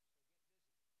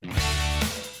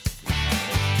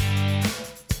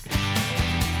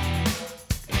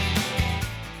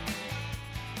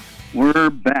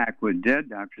 We're back with Dead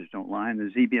Doctors Don't Lie on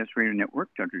the ZBS Radio Network.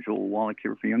 Dr. Joel Wallach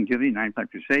here for Youngevity, 9-5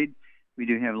 Crusade. We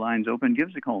do have lines open. Give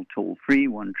us a call toll-free,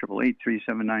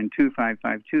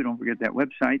 1-888-379-2552. Don't forget that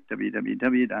website,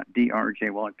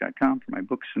 www.drjwallach.com, for my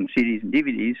books and CDs and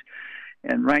DVDs.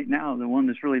 And right now, the one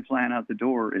that's really flying out the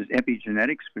door is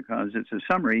epigenetics, because it's a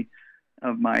summary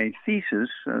of my thesis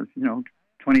of,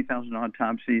 20,000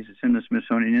 autopsies. It's in the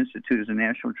Smithsonian Institute as a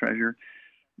national treasure.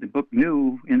 The book,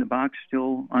 new in the box,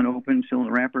 still unopened, still in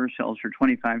the wrapper, sells for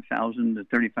 $25,000 to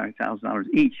 $35,000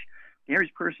 each. The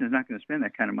average person is not going to spend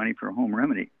that kind of money for a home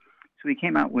remedy. So we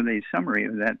came out with a summary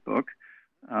of that book,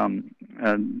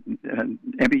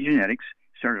 Epigenetics,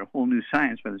 started a whole new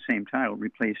science by the same title,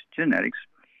 replaced genetics.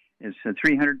 It's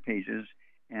 300 pages,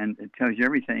 and it tells you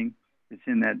everything that's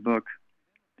in that book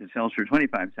that sells for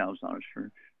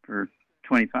 $25,000. For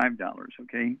 $25,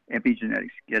 okay? Epigenetics,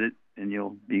 get it, and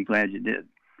you'll be glad you did.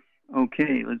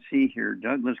 Okay, let's see here.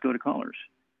 Doug, let's go to callers.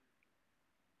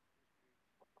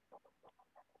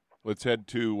 Let's head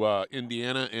to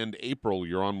Indiana, and April,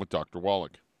 you're on with Dr.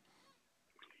 Wallach.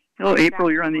 Hello,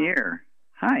 April, you're on the air.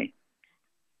 Hi.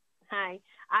 Hi.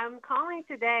 I'm calling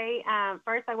today.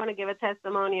 First, I want to give a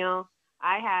testimonial.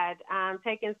 I had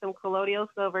taken some colloidal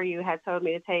silver you had told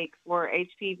me to take for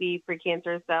HPV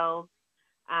precancerous cells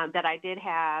that I did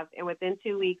have, and within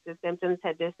 2 weeks, the symptoms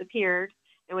had disappeared.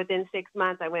 And within 6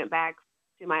 months, I went back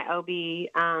to my OB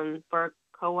for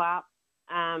co-op,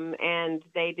 and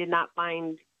they did not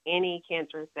find any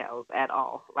cancer cells at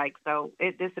all. So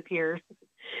it disappeared.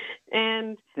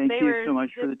 And thank you so much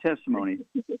for the testimony.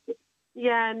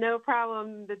 Yeah, no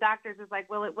problem. The doctors was like,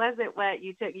 well, it wasn't what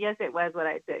you took. Yes, it was what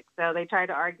I took. So they tried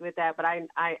to argue with that, but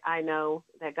I know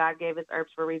that God gave us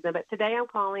herbs for a reason. But today I'm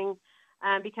calling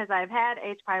because I've had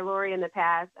H. pylori in the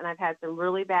past, and I've had some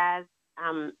really bad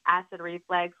acid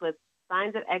reflux with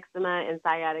signs of eczema and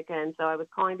sciatica. And so I was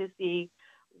calling to see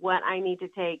what I need to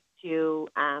take to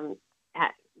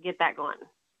get that going.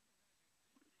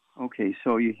 Okay,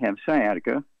 so you have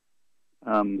sciatica,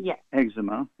 yes.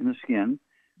 eczema in the skin.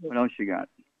 What else you got?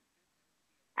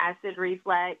 Acid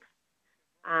reflux,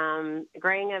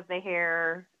 graying of the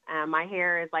hair. My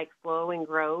hair is slow in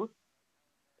growth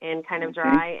and kind of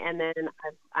dry. And then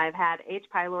I've had H.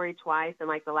 pylori twice in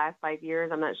the last 5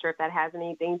 years. I'm not sure if that has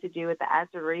anything to do with the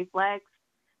acid reflux,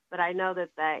 but I know that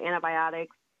the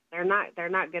antibiotics, they're not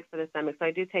good for the stomach. So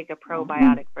I do take a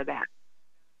probiotic for that.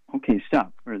 Okay,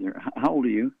 stop further. How old are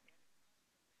you?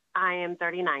 I am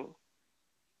 39.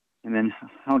 And then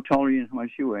how tall are you and how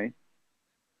much you weigh?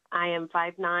 I am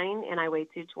 5'9", and I weigh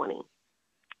 220.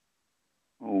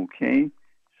 Okay.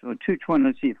 So 220,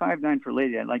 let's see, 5'9" for a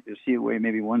lady. I'd like to see you weigh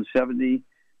maybe 170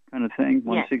 kind of thing,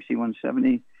 160,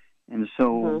 170. And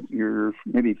so you're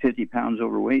maybe 50 pounds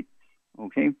overweight.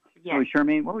 Okay. Yes. So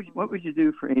Charmaine, what would you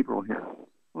do for April here?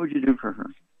 What would you do for her?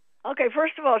 Okay,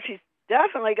 first of all, she's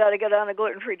definitely got to get on a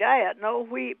gluten-free diet. No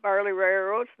wheat, barley,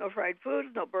 rare oats, no fried foods,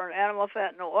 no burnt animal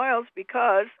fat, no oils,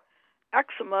 because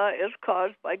eczema is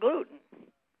caused by gluten.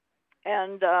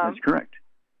 And that's correct.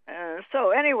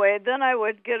 So anyway, then I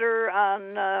would get her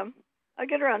on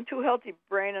 2 healthy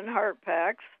brain and heart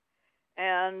packs,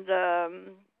 and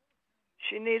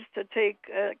she needs to take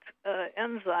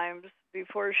enzymes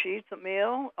before she eats a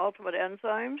meal, Ultimate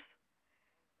Enzymes.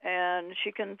 And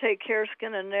she can take hair,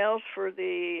 skin, and nails for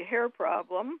the hair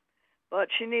problem, but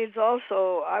she needs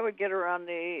also, I would get her on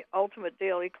the Ultimate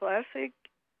Daily Classic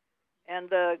and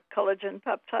the collagen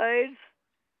peptides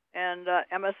and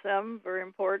MSM, very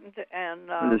important, and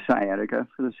for the sciatica.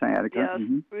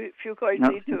 Yes, Fucoid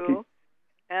C2, okay.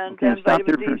 and okay, then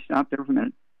vitamin D. Stop there for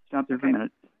a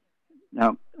minute.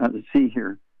 Now, let's see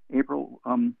here. April,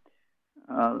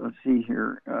 let's see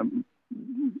here.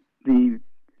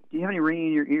 Do you have any ringing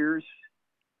in your ears?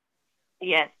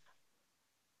 Yes.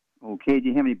 Okay. Do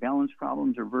you have any balance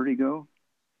problems or vertigo?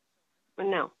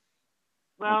 No.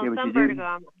 Well, okay, some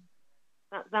vertigo.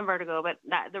 Some vertigo, but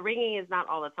the ringing is not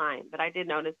all the time. But I did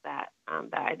notice that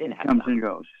I did have. Comes and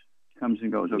goes.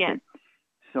 Okay. Yes.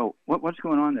 So what's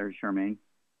going on there, Charmaine?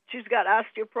 She's got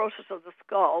osteoporosis of the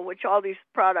skull, which all these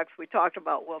products we talked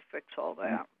about will fix all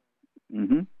that.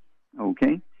 Mm-hmm.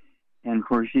 Okay. And, of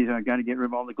course, she's got to get rid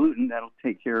of all the gluten. That'll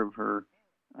take care of her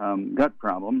gut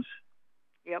problems.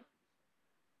 Yep.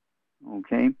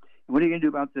 Okay. What are you going to do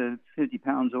about the 50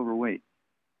 pounds overweight?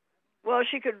 Well,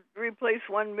 she could replace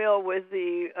one meal with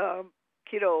the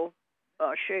keto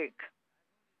shake.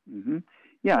 Mm-hmm.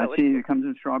 Yeah, it comes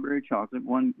in strawberry chocolate.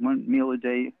 One meal a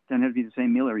day. Doesn't have to be the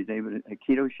same meal every day, but a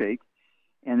keto shake.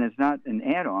 And it's not an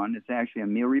add-on. It's actually a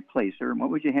meal replacer. And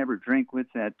what would you have her drink with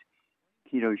that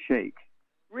keto shake?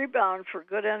 Rebound for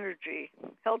good energy.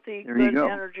 Healthy, there good you go.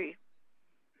 energy.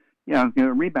 Yeah,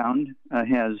 Rebound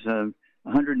has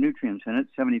 100 nutrients in it,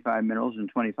 75 minerals, and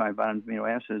 25 vitamins, amino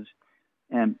acids.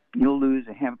 And you'll lose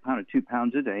a half a pound to 2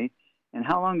 pounds a day. And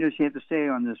how long does she have to stay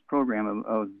on this program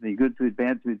of the good food,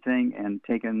 bad food thing and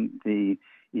taking the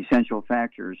essential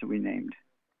factors that we named?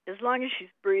 As long as she's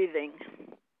breathing.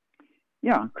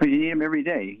 Yeah, because you need them every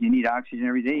day. You need oxygen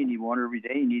every day. You need water every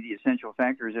day. You need the essential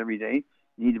factors every day.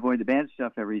 You need to avoid the bad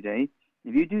stuff every day.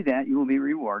 If you do that, you will be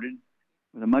rewarded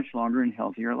with a much longer and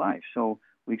healthier life. So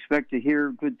we expect to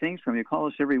hear good things from you. Call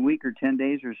us every week or 10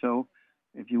 days or so,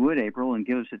 if you would, April, and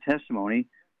give us a testimony.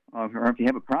 Or if you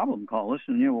have a problem, call us,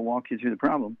 and we'll walk you through the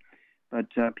problem. But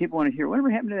people want to hear, whatever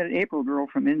happened to that April girl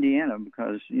from Indiana?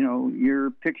 Because,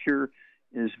 your picture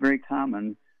is very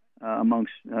common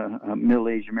amongst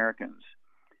middle-aged Americans.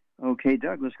 Okay,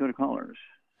 Doug, let's go to callers.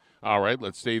 All right,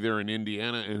 let's stay there in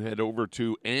Indiana and head over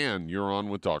to Ann. You're on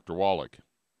with Dr. Wallach.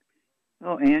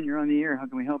 Oh, Ann, you're on the air. How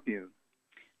can we help you?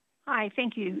 Hi,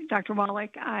 thank you, Dr.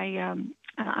 Wallach. I'm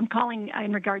calling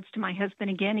in regards to my husband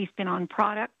again. He's been on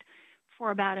product for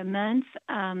about a month.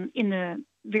 In the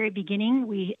very beginning,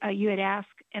 you had asked,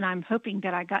 and I'm hoping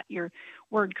that I got your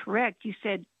word correct. You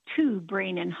said 2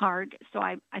 brain and heart, so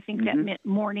I think that meant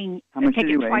morning. How much take does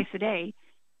he it weigh? Twice a day.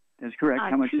 That's correct.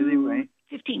 How much does he weigh?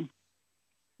 15.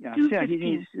 Yeah, 215. He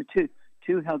needs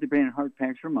two healthy brain and heart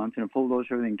packs per month and a full dose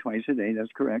of everything twice a day.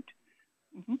 That's correct.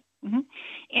 Mm-hmm. Mm-hmm.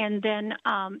 And then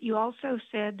you also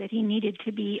said that he needed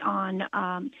to be on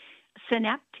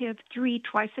Synaptive 3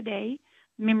 twice a day,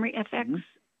 Memory FX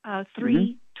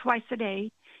 3 twice a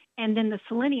day, and then the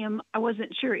selenium, I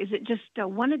wasn't sure. Is it just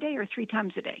 1 a day or 3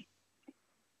 times a day?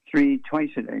 3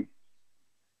 twice a day.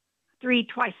 3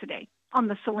 twice a day on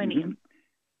the selenium.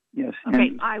 Yes. Okay,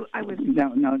 and I was...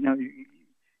 Now,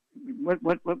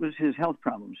 what was his health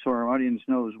problem, so our audience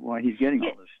knows why he's getting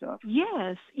all this stuff?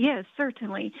 Yes,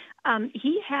 certainly.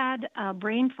 He had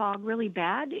brain fog really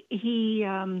bad. He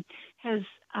has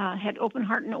had open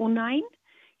heart in 2009.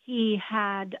 He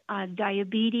had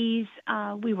diabetes.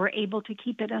 We were able to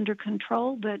keep it under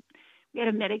control, but we had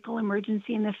a medical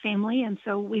emergency in the family, and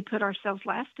so we put ourselves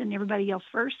last and everybody else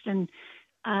first, and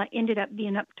ended up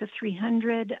being up to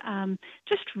 300.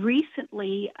 Just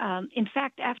recently, in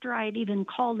fact, after I had even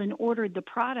called and ordered the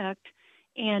product,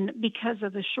 and because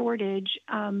of the shortage,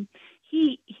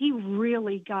 he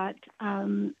really got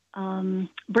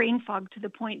brain fog to the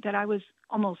point that I was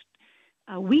almost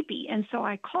weepy. And so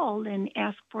I called and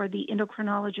asked for the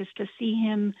endocrinologist to see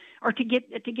him, or to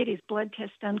get his blood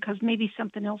test done, because maybe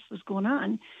something else was going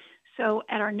on. So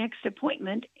at our next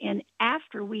appointment, and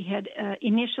after we had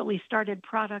initially started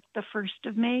product the 1st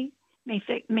of May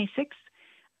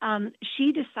 6th,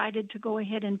 she decided to go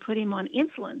ahead and put him on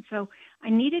insulin. So I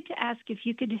needed to ask if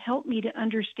you could help me to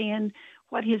understand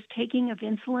what his taking of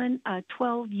insulin,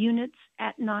 12 units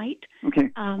at night.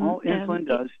 Okay. All insulin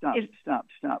does, stop.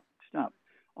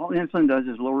 All insulin does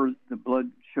is lower the blood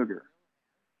sugar.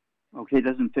 Okay, it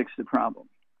doesn't fix the problem.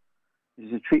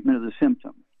 It's a treatment of the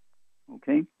symptom.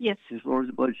 Okay? Yes. It just lowers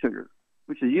the blood sugar,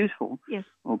 which is useful. Yes.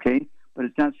 Okay? But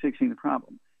it's not fixing the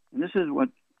problem. And this is what,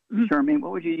 Charmaine,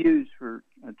 what would you use for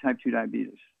type 2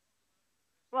 diabetes?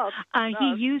 Well,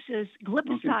 he uses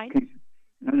glipizide. Okay.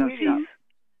 No, stop.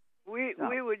 We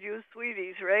would use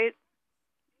Sweeties, right?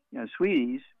 Yeah,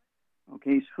 Sweeties.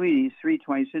 Okay, Sweeties 3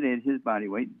 twice a day at his body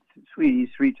weight. Sweeties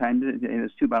 3 times a day.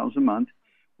 That's 2 bottles a month.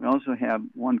 We also have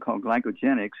one called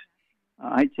Glycogenics.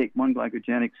 I take 1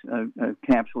 Glycogenics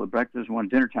capsule at breakfast, 1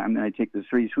 dinner time, then I take the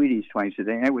 3 Sweeties twice a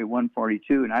day. I weigh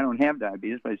 142, and I don't have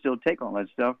diabetes, but I still take all that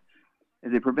stuff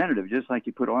as a preventative. Just like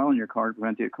you put oil in your car to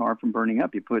prevent the car from burning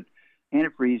up, you put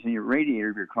antifreeze in your radiator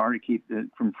of your car to keep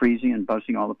it from freezing and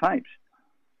busting all the pipes.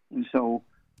 And so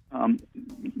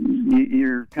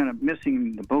you're kind of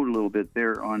missing the boat a little bit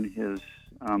there on his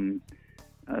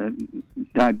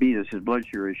diabetes, his blood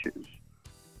sugar issues.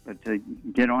 But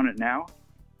get on it now,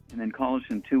 and then call us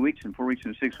in 2 weeks, and 4 weeks,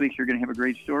 and 6 weeks. You're going to have a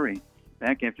great story.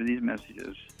 Back after these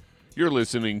messages. You're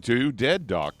listening to Dead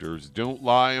Doctors Don't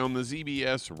Lie on the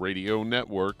ZBS Radio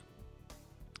Network.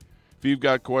 If you've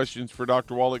got questions for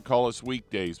Dr. Wallach, call us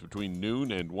weekdays between noon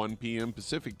and 1 p.m.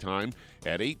 Pacific Time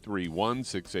at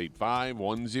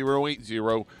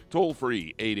 831-685-1080, toll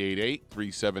free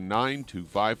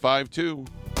 888-379-2552.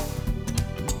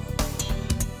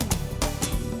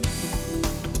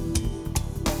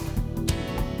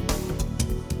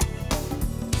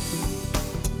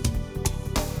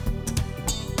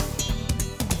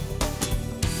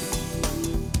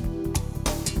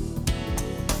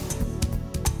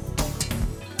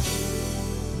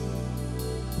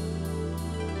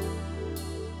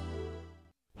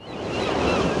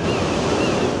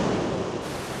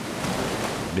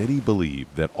 Many believe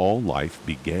that all life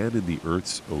began in the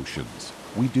Earth's oceans.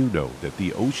 We do know that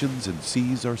the oceans and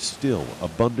seas are still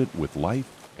abundant with life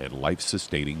and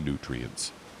life-sustaining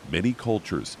nutrients. Many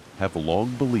cultures have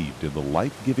long believed in the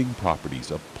life-giving properties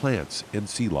of plants and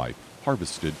sea life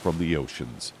harvested from the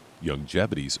oceans.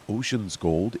 Youngevity's Ocean's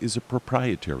Gold is a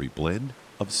proprietary blend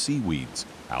of seaweeds,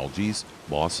 algae,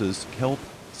 mosses, kelp,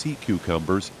 sea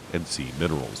cucumbers, and sea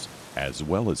minerals, as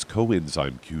well as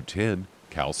coenzyme Q10,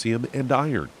 calcium, and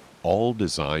iron, all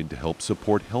designed to help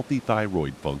support healthy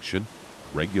thyroid function,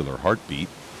 regular heartbeat,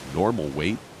 normal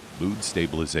weight, mood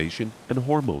stabilization, and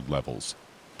hormone levels.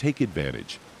 Take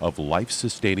advantage of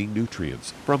life-sustaining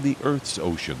nutrients from the Earth's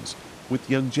oceans with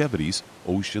Youngevity's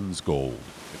Ocean's Gold.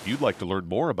 If you'd like to learn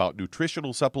more about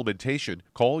nutritional supplementation,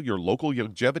 call your local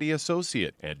Youngevity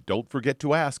associate and don't forget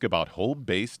to ask about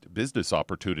home-based business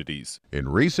opportunities. In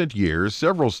recent years,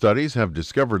 several studies have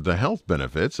discovered the health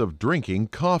benefits of drinking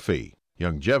coffee.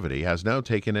 Youngevity has now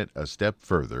taken it a step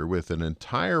further with an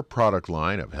entire product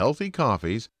line of healthy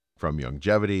coffees from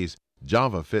Youngevity's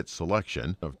JavaFit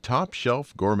selection of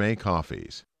top-shelf gourmet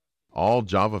coffees. All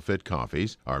JavaFit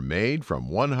coffees are made from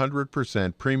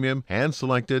 100% premium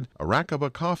hand-selected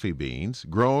Arabica coffee beans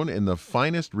grown in the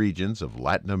finest regions of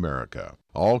Latin America.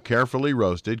 All carefully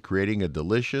roasted, creating a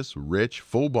delicious, rich,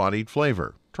 full-bodied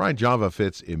flavor. Try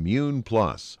JavaFit's Immune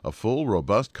Plus, a full,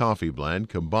 robust coffee blend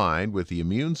combined with the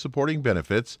immune-supporting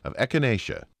benefits of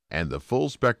echinacea and the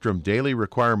full-spectrum daily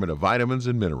requirement of vitamins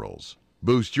and minerals.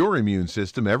 Boost your immune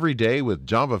system every day with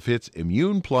JavaFit's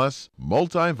Immune Plus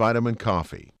multivitamin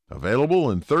coffee. Available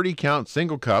in 30-count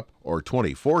single cup or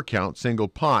 24-count single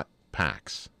pot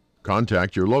packs.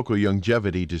 Contact your local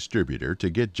Youngevity distributor to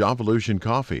get Javalution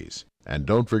coffees. And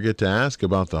don't forget to ask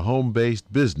about the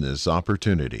home-based business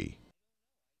opportunity.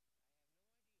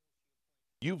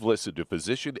 You've listened to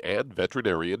physician and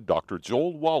veterinarian Dr.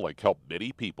 Joel Wallach help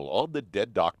many people on the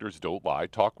Dead Doctors Don't Lie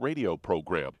talk radio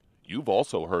program. You've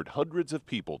also heard hundreds of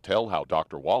people tell how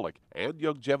Dr. Wallach and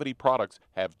Youngevity products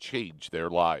have changed their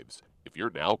lives. If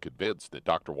you're now convinced that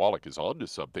Dr. Wallach is onto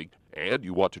something and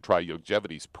you want to try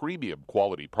Youngevity's premium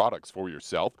quality products for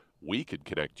yourself, we can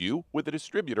connect you with a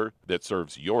distributor that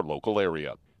serves your local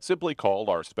area. Simply call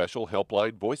our special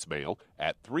helpline voicemail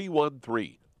at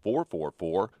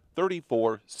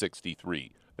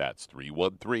 313-444-3463. That's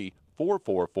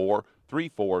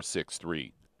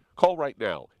 313-444-3463. Call right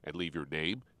now and leave your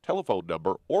name, telephone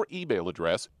number, or email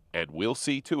address, and we'll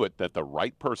see to it that the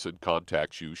right person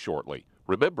contacts you shortly.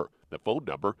 Remember, the phone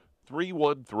number,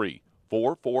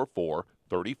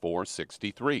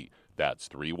 313-444-3463. That's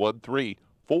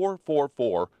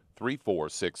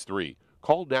 313-444-3463.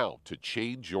 Call now to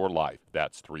change your life.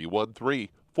 That's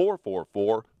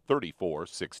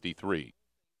 313-444-3463.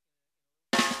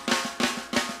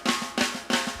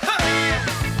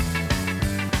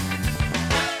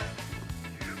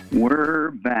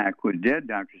 We're back with Dead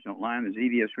Doctors Don't Lie on the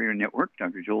ZBS Radio Network.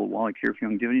 Dr. Joel Wallach here for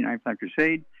Youngevity, 9 O'Clock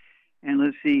Crusade. And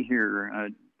let's see here.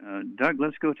 Doug,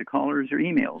 let's go to callers or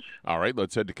emails. All right,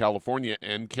 let's head to California.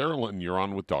 And Carolyn, you're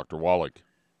on with Dr. Wallach.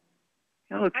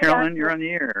 Hello, Carolyn. You're on the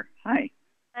air. Hi.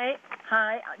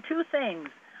 Hi. Two things.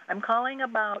 I'm calling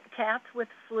about cats with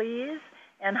fleas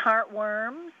and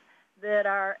heartworms that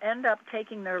end up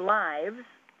taking their lives.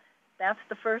 That's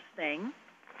the first thing.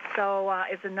 So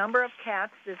it's a number of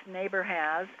cats this neighbor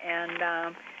has,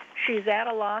 and she's at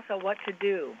a loss of what to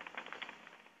do.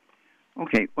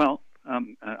 Okay, well,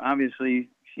 obviously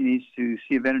she needs to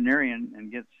see a veterinarian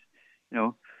and gets,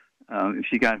 if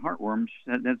she got heartworms,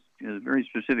 that's a very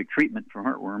specific treatment for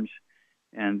heartworms,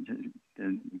 and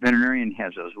the veterinarian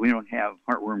has those. We don't have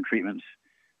heartworm treatments.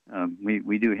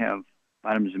 We do have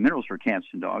vitamins and minerals for cats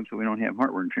and dogs, but we don't have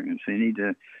heartworm treatments. So you need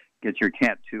to get your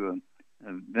cat to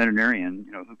a veterinarian,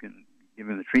 who can give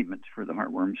him the treatments for the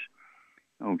heartworms.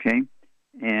 Okay,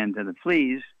 and the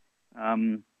fleas.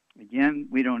 Again,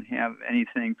 we don't have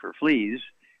anything for fleas,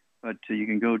 but you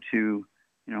can go to,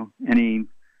 any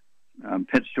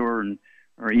pet store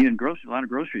or even a lot of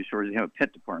grocery stores. They have a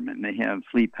pet department, and they have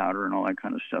flea powder and all that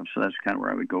kind of stuff. So that's kind of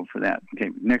where I would go for that.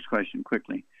 Okay, next question,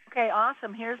 quickly. Okay,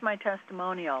 awesome. Here's my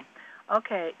testimonial.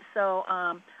 Okay, so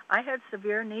I had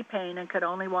severe knee pain and could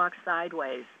only walk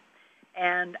sideways,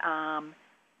 and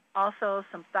also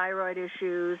some thyroid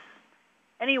issues.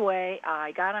 Anyway,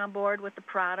 I got on board with the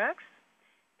products.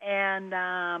 And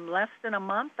less than a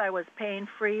month, I was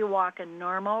pain-free, walking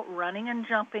normal, running and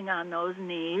jumping on those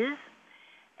knees.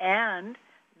 And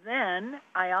then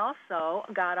I also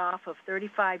got off of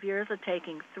 35 years of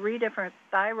taking 3 different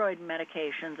thyroid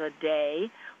medications a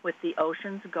day with the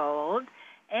Ocean's Gold.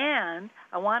 And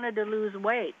I wanted to lose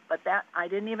weight, but that I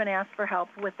didn't even ask for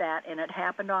help with that, and it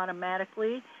happened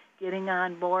automatically, getting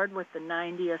on board with the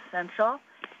 90 Essential.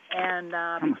 And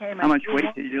became How much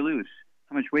weight did you lose?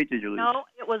 How much weight did you lose? No,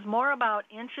 it was more about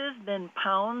inches than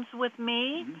pounds with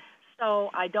me. Mm-hmm. So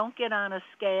I don't get on a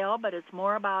scale, but it's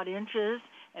more about inches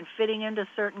and fitting into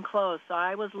certain clothes. So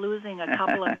I was losing a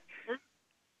couple of inches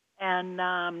and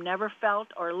never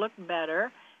felt or looked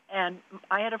better. And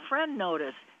I had a friend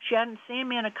notice. She hadn't seen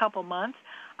me in a couple months.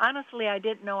 Honestly, I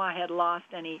didn't know I had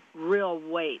lost any real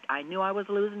weight. I knew I was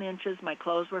losing inches. My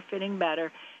clothes were fitting better.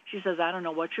 She says, I don't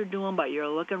know what you're doing, but you're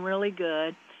looking really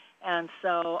good. And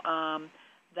so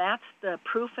that's the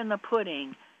proof in the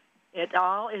pudding. It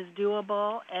all is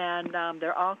doable, and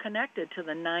they're all connected to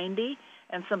the 90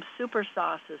 and some super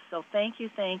sauces. So thank you,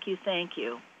 thank you, thank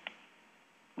you.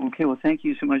 Okay, well, thank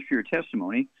you so much for your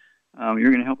testimony.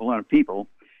 You're going to help a lot of people.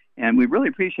 And we really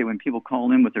appreciate when people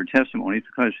call in with their testimonies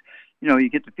because, you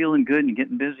get to feeling good and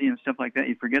getting busy and stuff like that.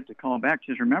 You forget to call back.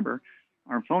 Just remember,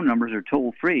 our phone numbers are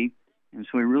toll-free. And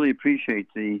so we really appreciate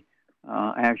the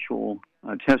actual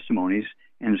testimonies.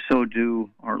 And so do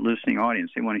our listening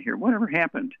audience. They want to hear whatever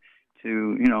happened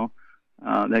to,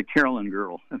 that Carolyn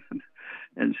girl.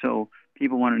 And so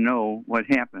people want to know what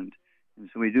happened. And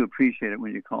so we do appreciate it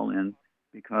when you call in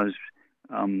because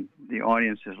the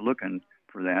audience is looking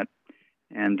for that.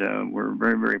 And we're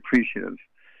very, very appreciative.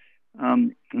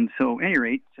 And so, at any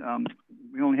rate,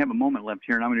 we only have a moment left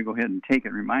here, and I'm going to go ahead and take it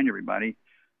and remind everybody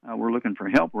we're looking for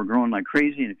help. We're growing like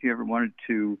crazy, and if you ever wanted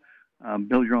to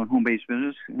build your own home-based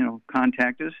business,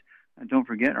 contact us. Don't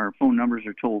forget, our phone numbers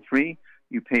are toll-free.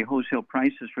 You pay wholesale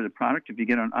prices for the product. If you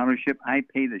get on auto ship, I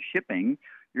pay the shipping.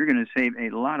 You're going to save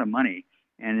a lot of money.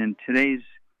 And in today's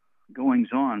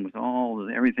goings-on with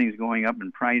everything's going up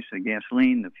in price, the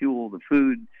gasoline, the fuel, the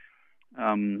food,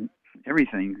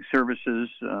 everything, services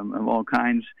of all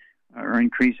kinds are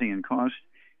increasing in cost.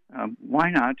 Why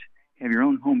not have your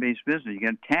own home-based business? You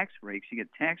get tax breaks. You get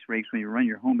tax breaks when you run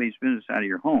your home-based business out of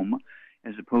your home,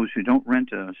 as opposed to don't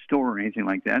rent a store or anything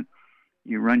like that.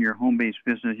 You run your home-based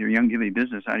business, your Youngevity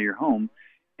business out of your home,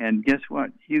 and guess what?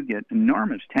 You get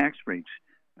enormous tax breaks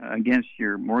against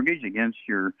your mortgage, against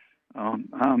your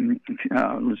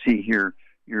let's see here,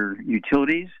 your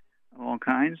utilities of all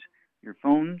kinds, your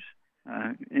phones.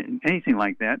 Anything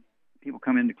like that. People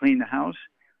come in to clean the house,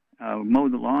 mow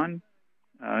the lawn,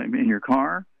 in your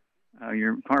car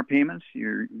payments,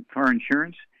 your car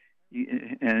insurance,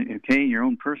 your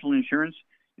own personal insurance.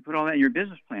 You put all that in your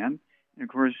business plan. And, of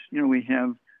course, we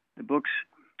have the books,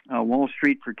 Wall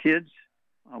Street for Kids,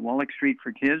 Wallach Street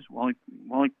for Kids,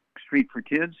 Wallach Street for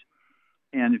Kids.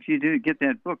 And if you do get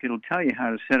that book, it'll tell you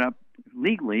how to set up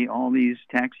legally all these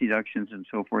tax deductions and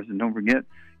so forth. And don't forget,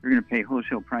 you're going to pay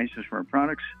wholesale prices for our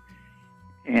products,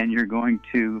 and you're going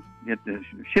to get the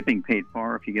shipping paid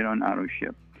for if you get on auto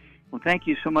ship. Well, thank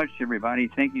you so much, everybody.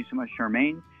 Thank you so much,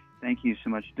 Charmaine. Thank you so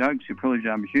much, Doug. Superlative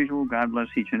job as usual. God bless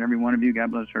each and every one of you.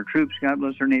 God bless our troops. God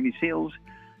bless our Navy SEALs.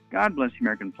 God bless the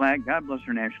American flag. God bless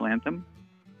our national anthem.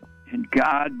 And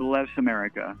God bless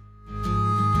America.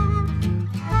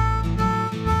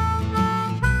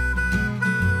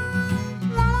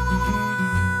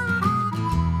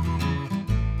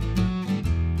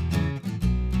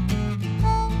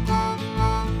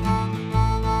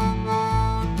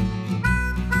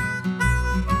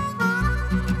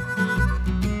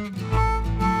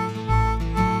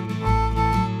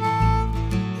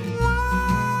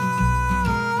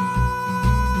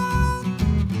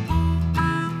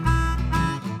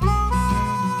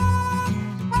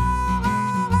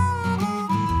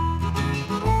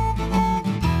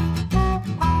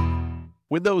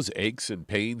 When those aches and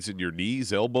pains in your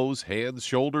knees, elbows, hands,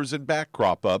 shoulders, and back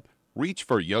crop up, reach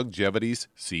for Youngevity's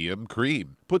CM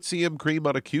Cream. Put CM Cream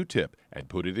on a Q-tip and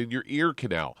put it in your ear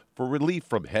canal for relief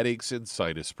from headaches and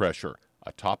sinus pressure.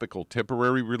 A topical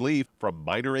temporary relief from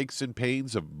minor aches and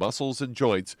pains of muscles and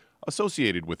joints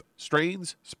associated with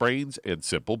strains, sprains, and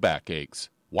simple backaches.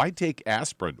 Why take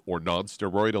aspirin or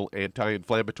non-steroidal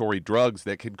anti-inflammatory drugs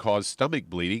that can cause stomach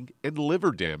bleeding and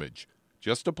liver damage?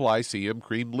 Just apply CM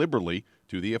Cream liberally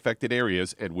to the affected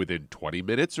areas, and within 20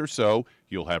 minutes or so,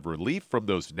 you'll have relief from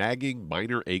those nagging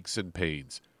minor aches and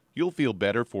pains. You'll feel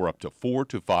better for up to 4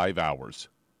 to 5 hours.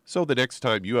 So the next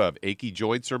time you have achy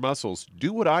joints or muscles,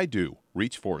 do what I do.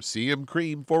 Reach for CM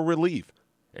Cream for relief.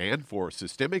 And for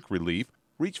systemic relief,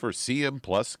 reach for CM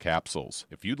Plus capsules.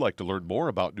 If you'd like to learn more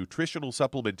about nutritional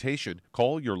supplementation,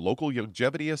 call your local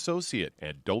Youngevity associate.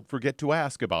 And don't forget to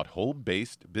ask about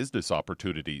home-based business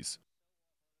opportunities.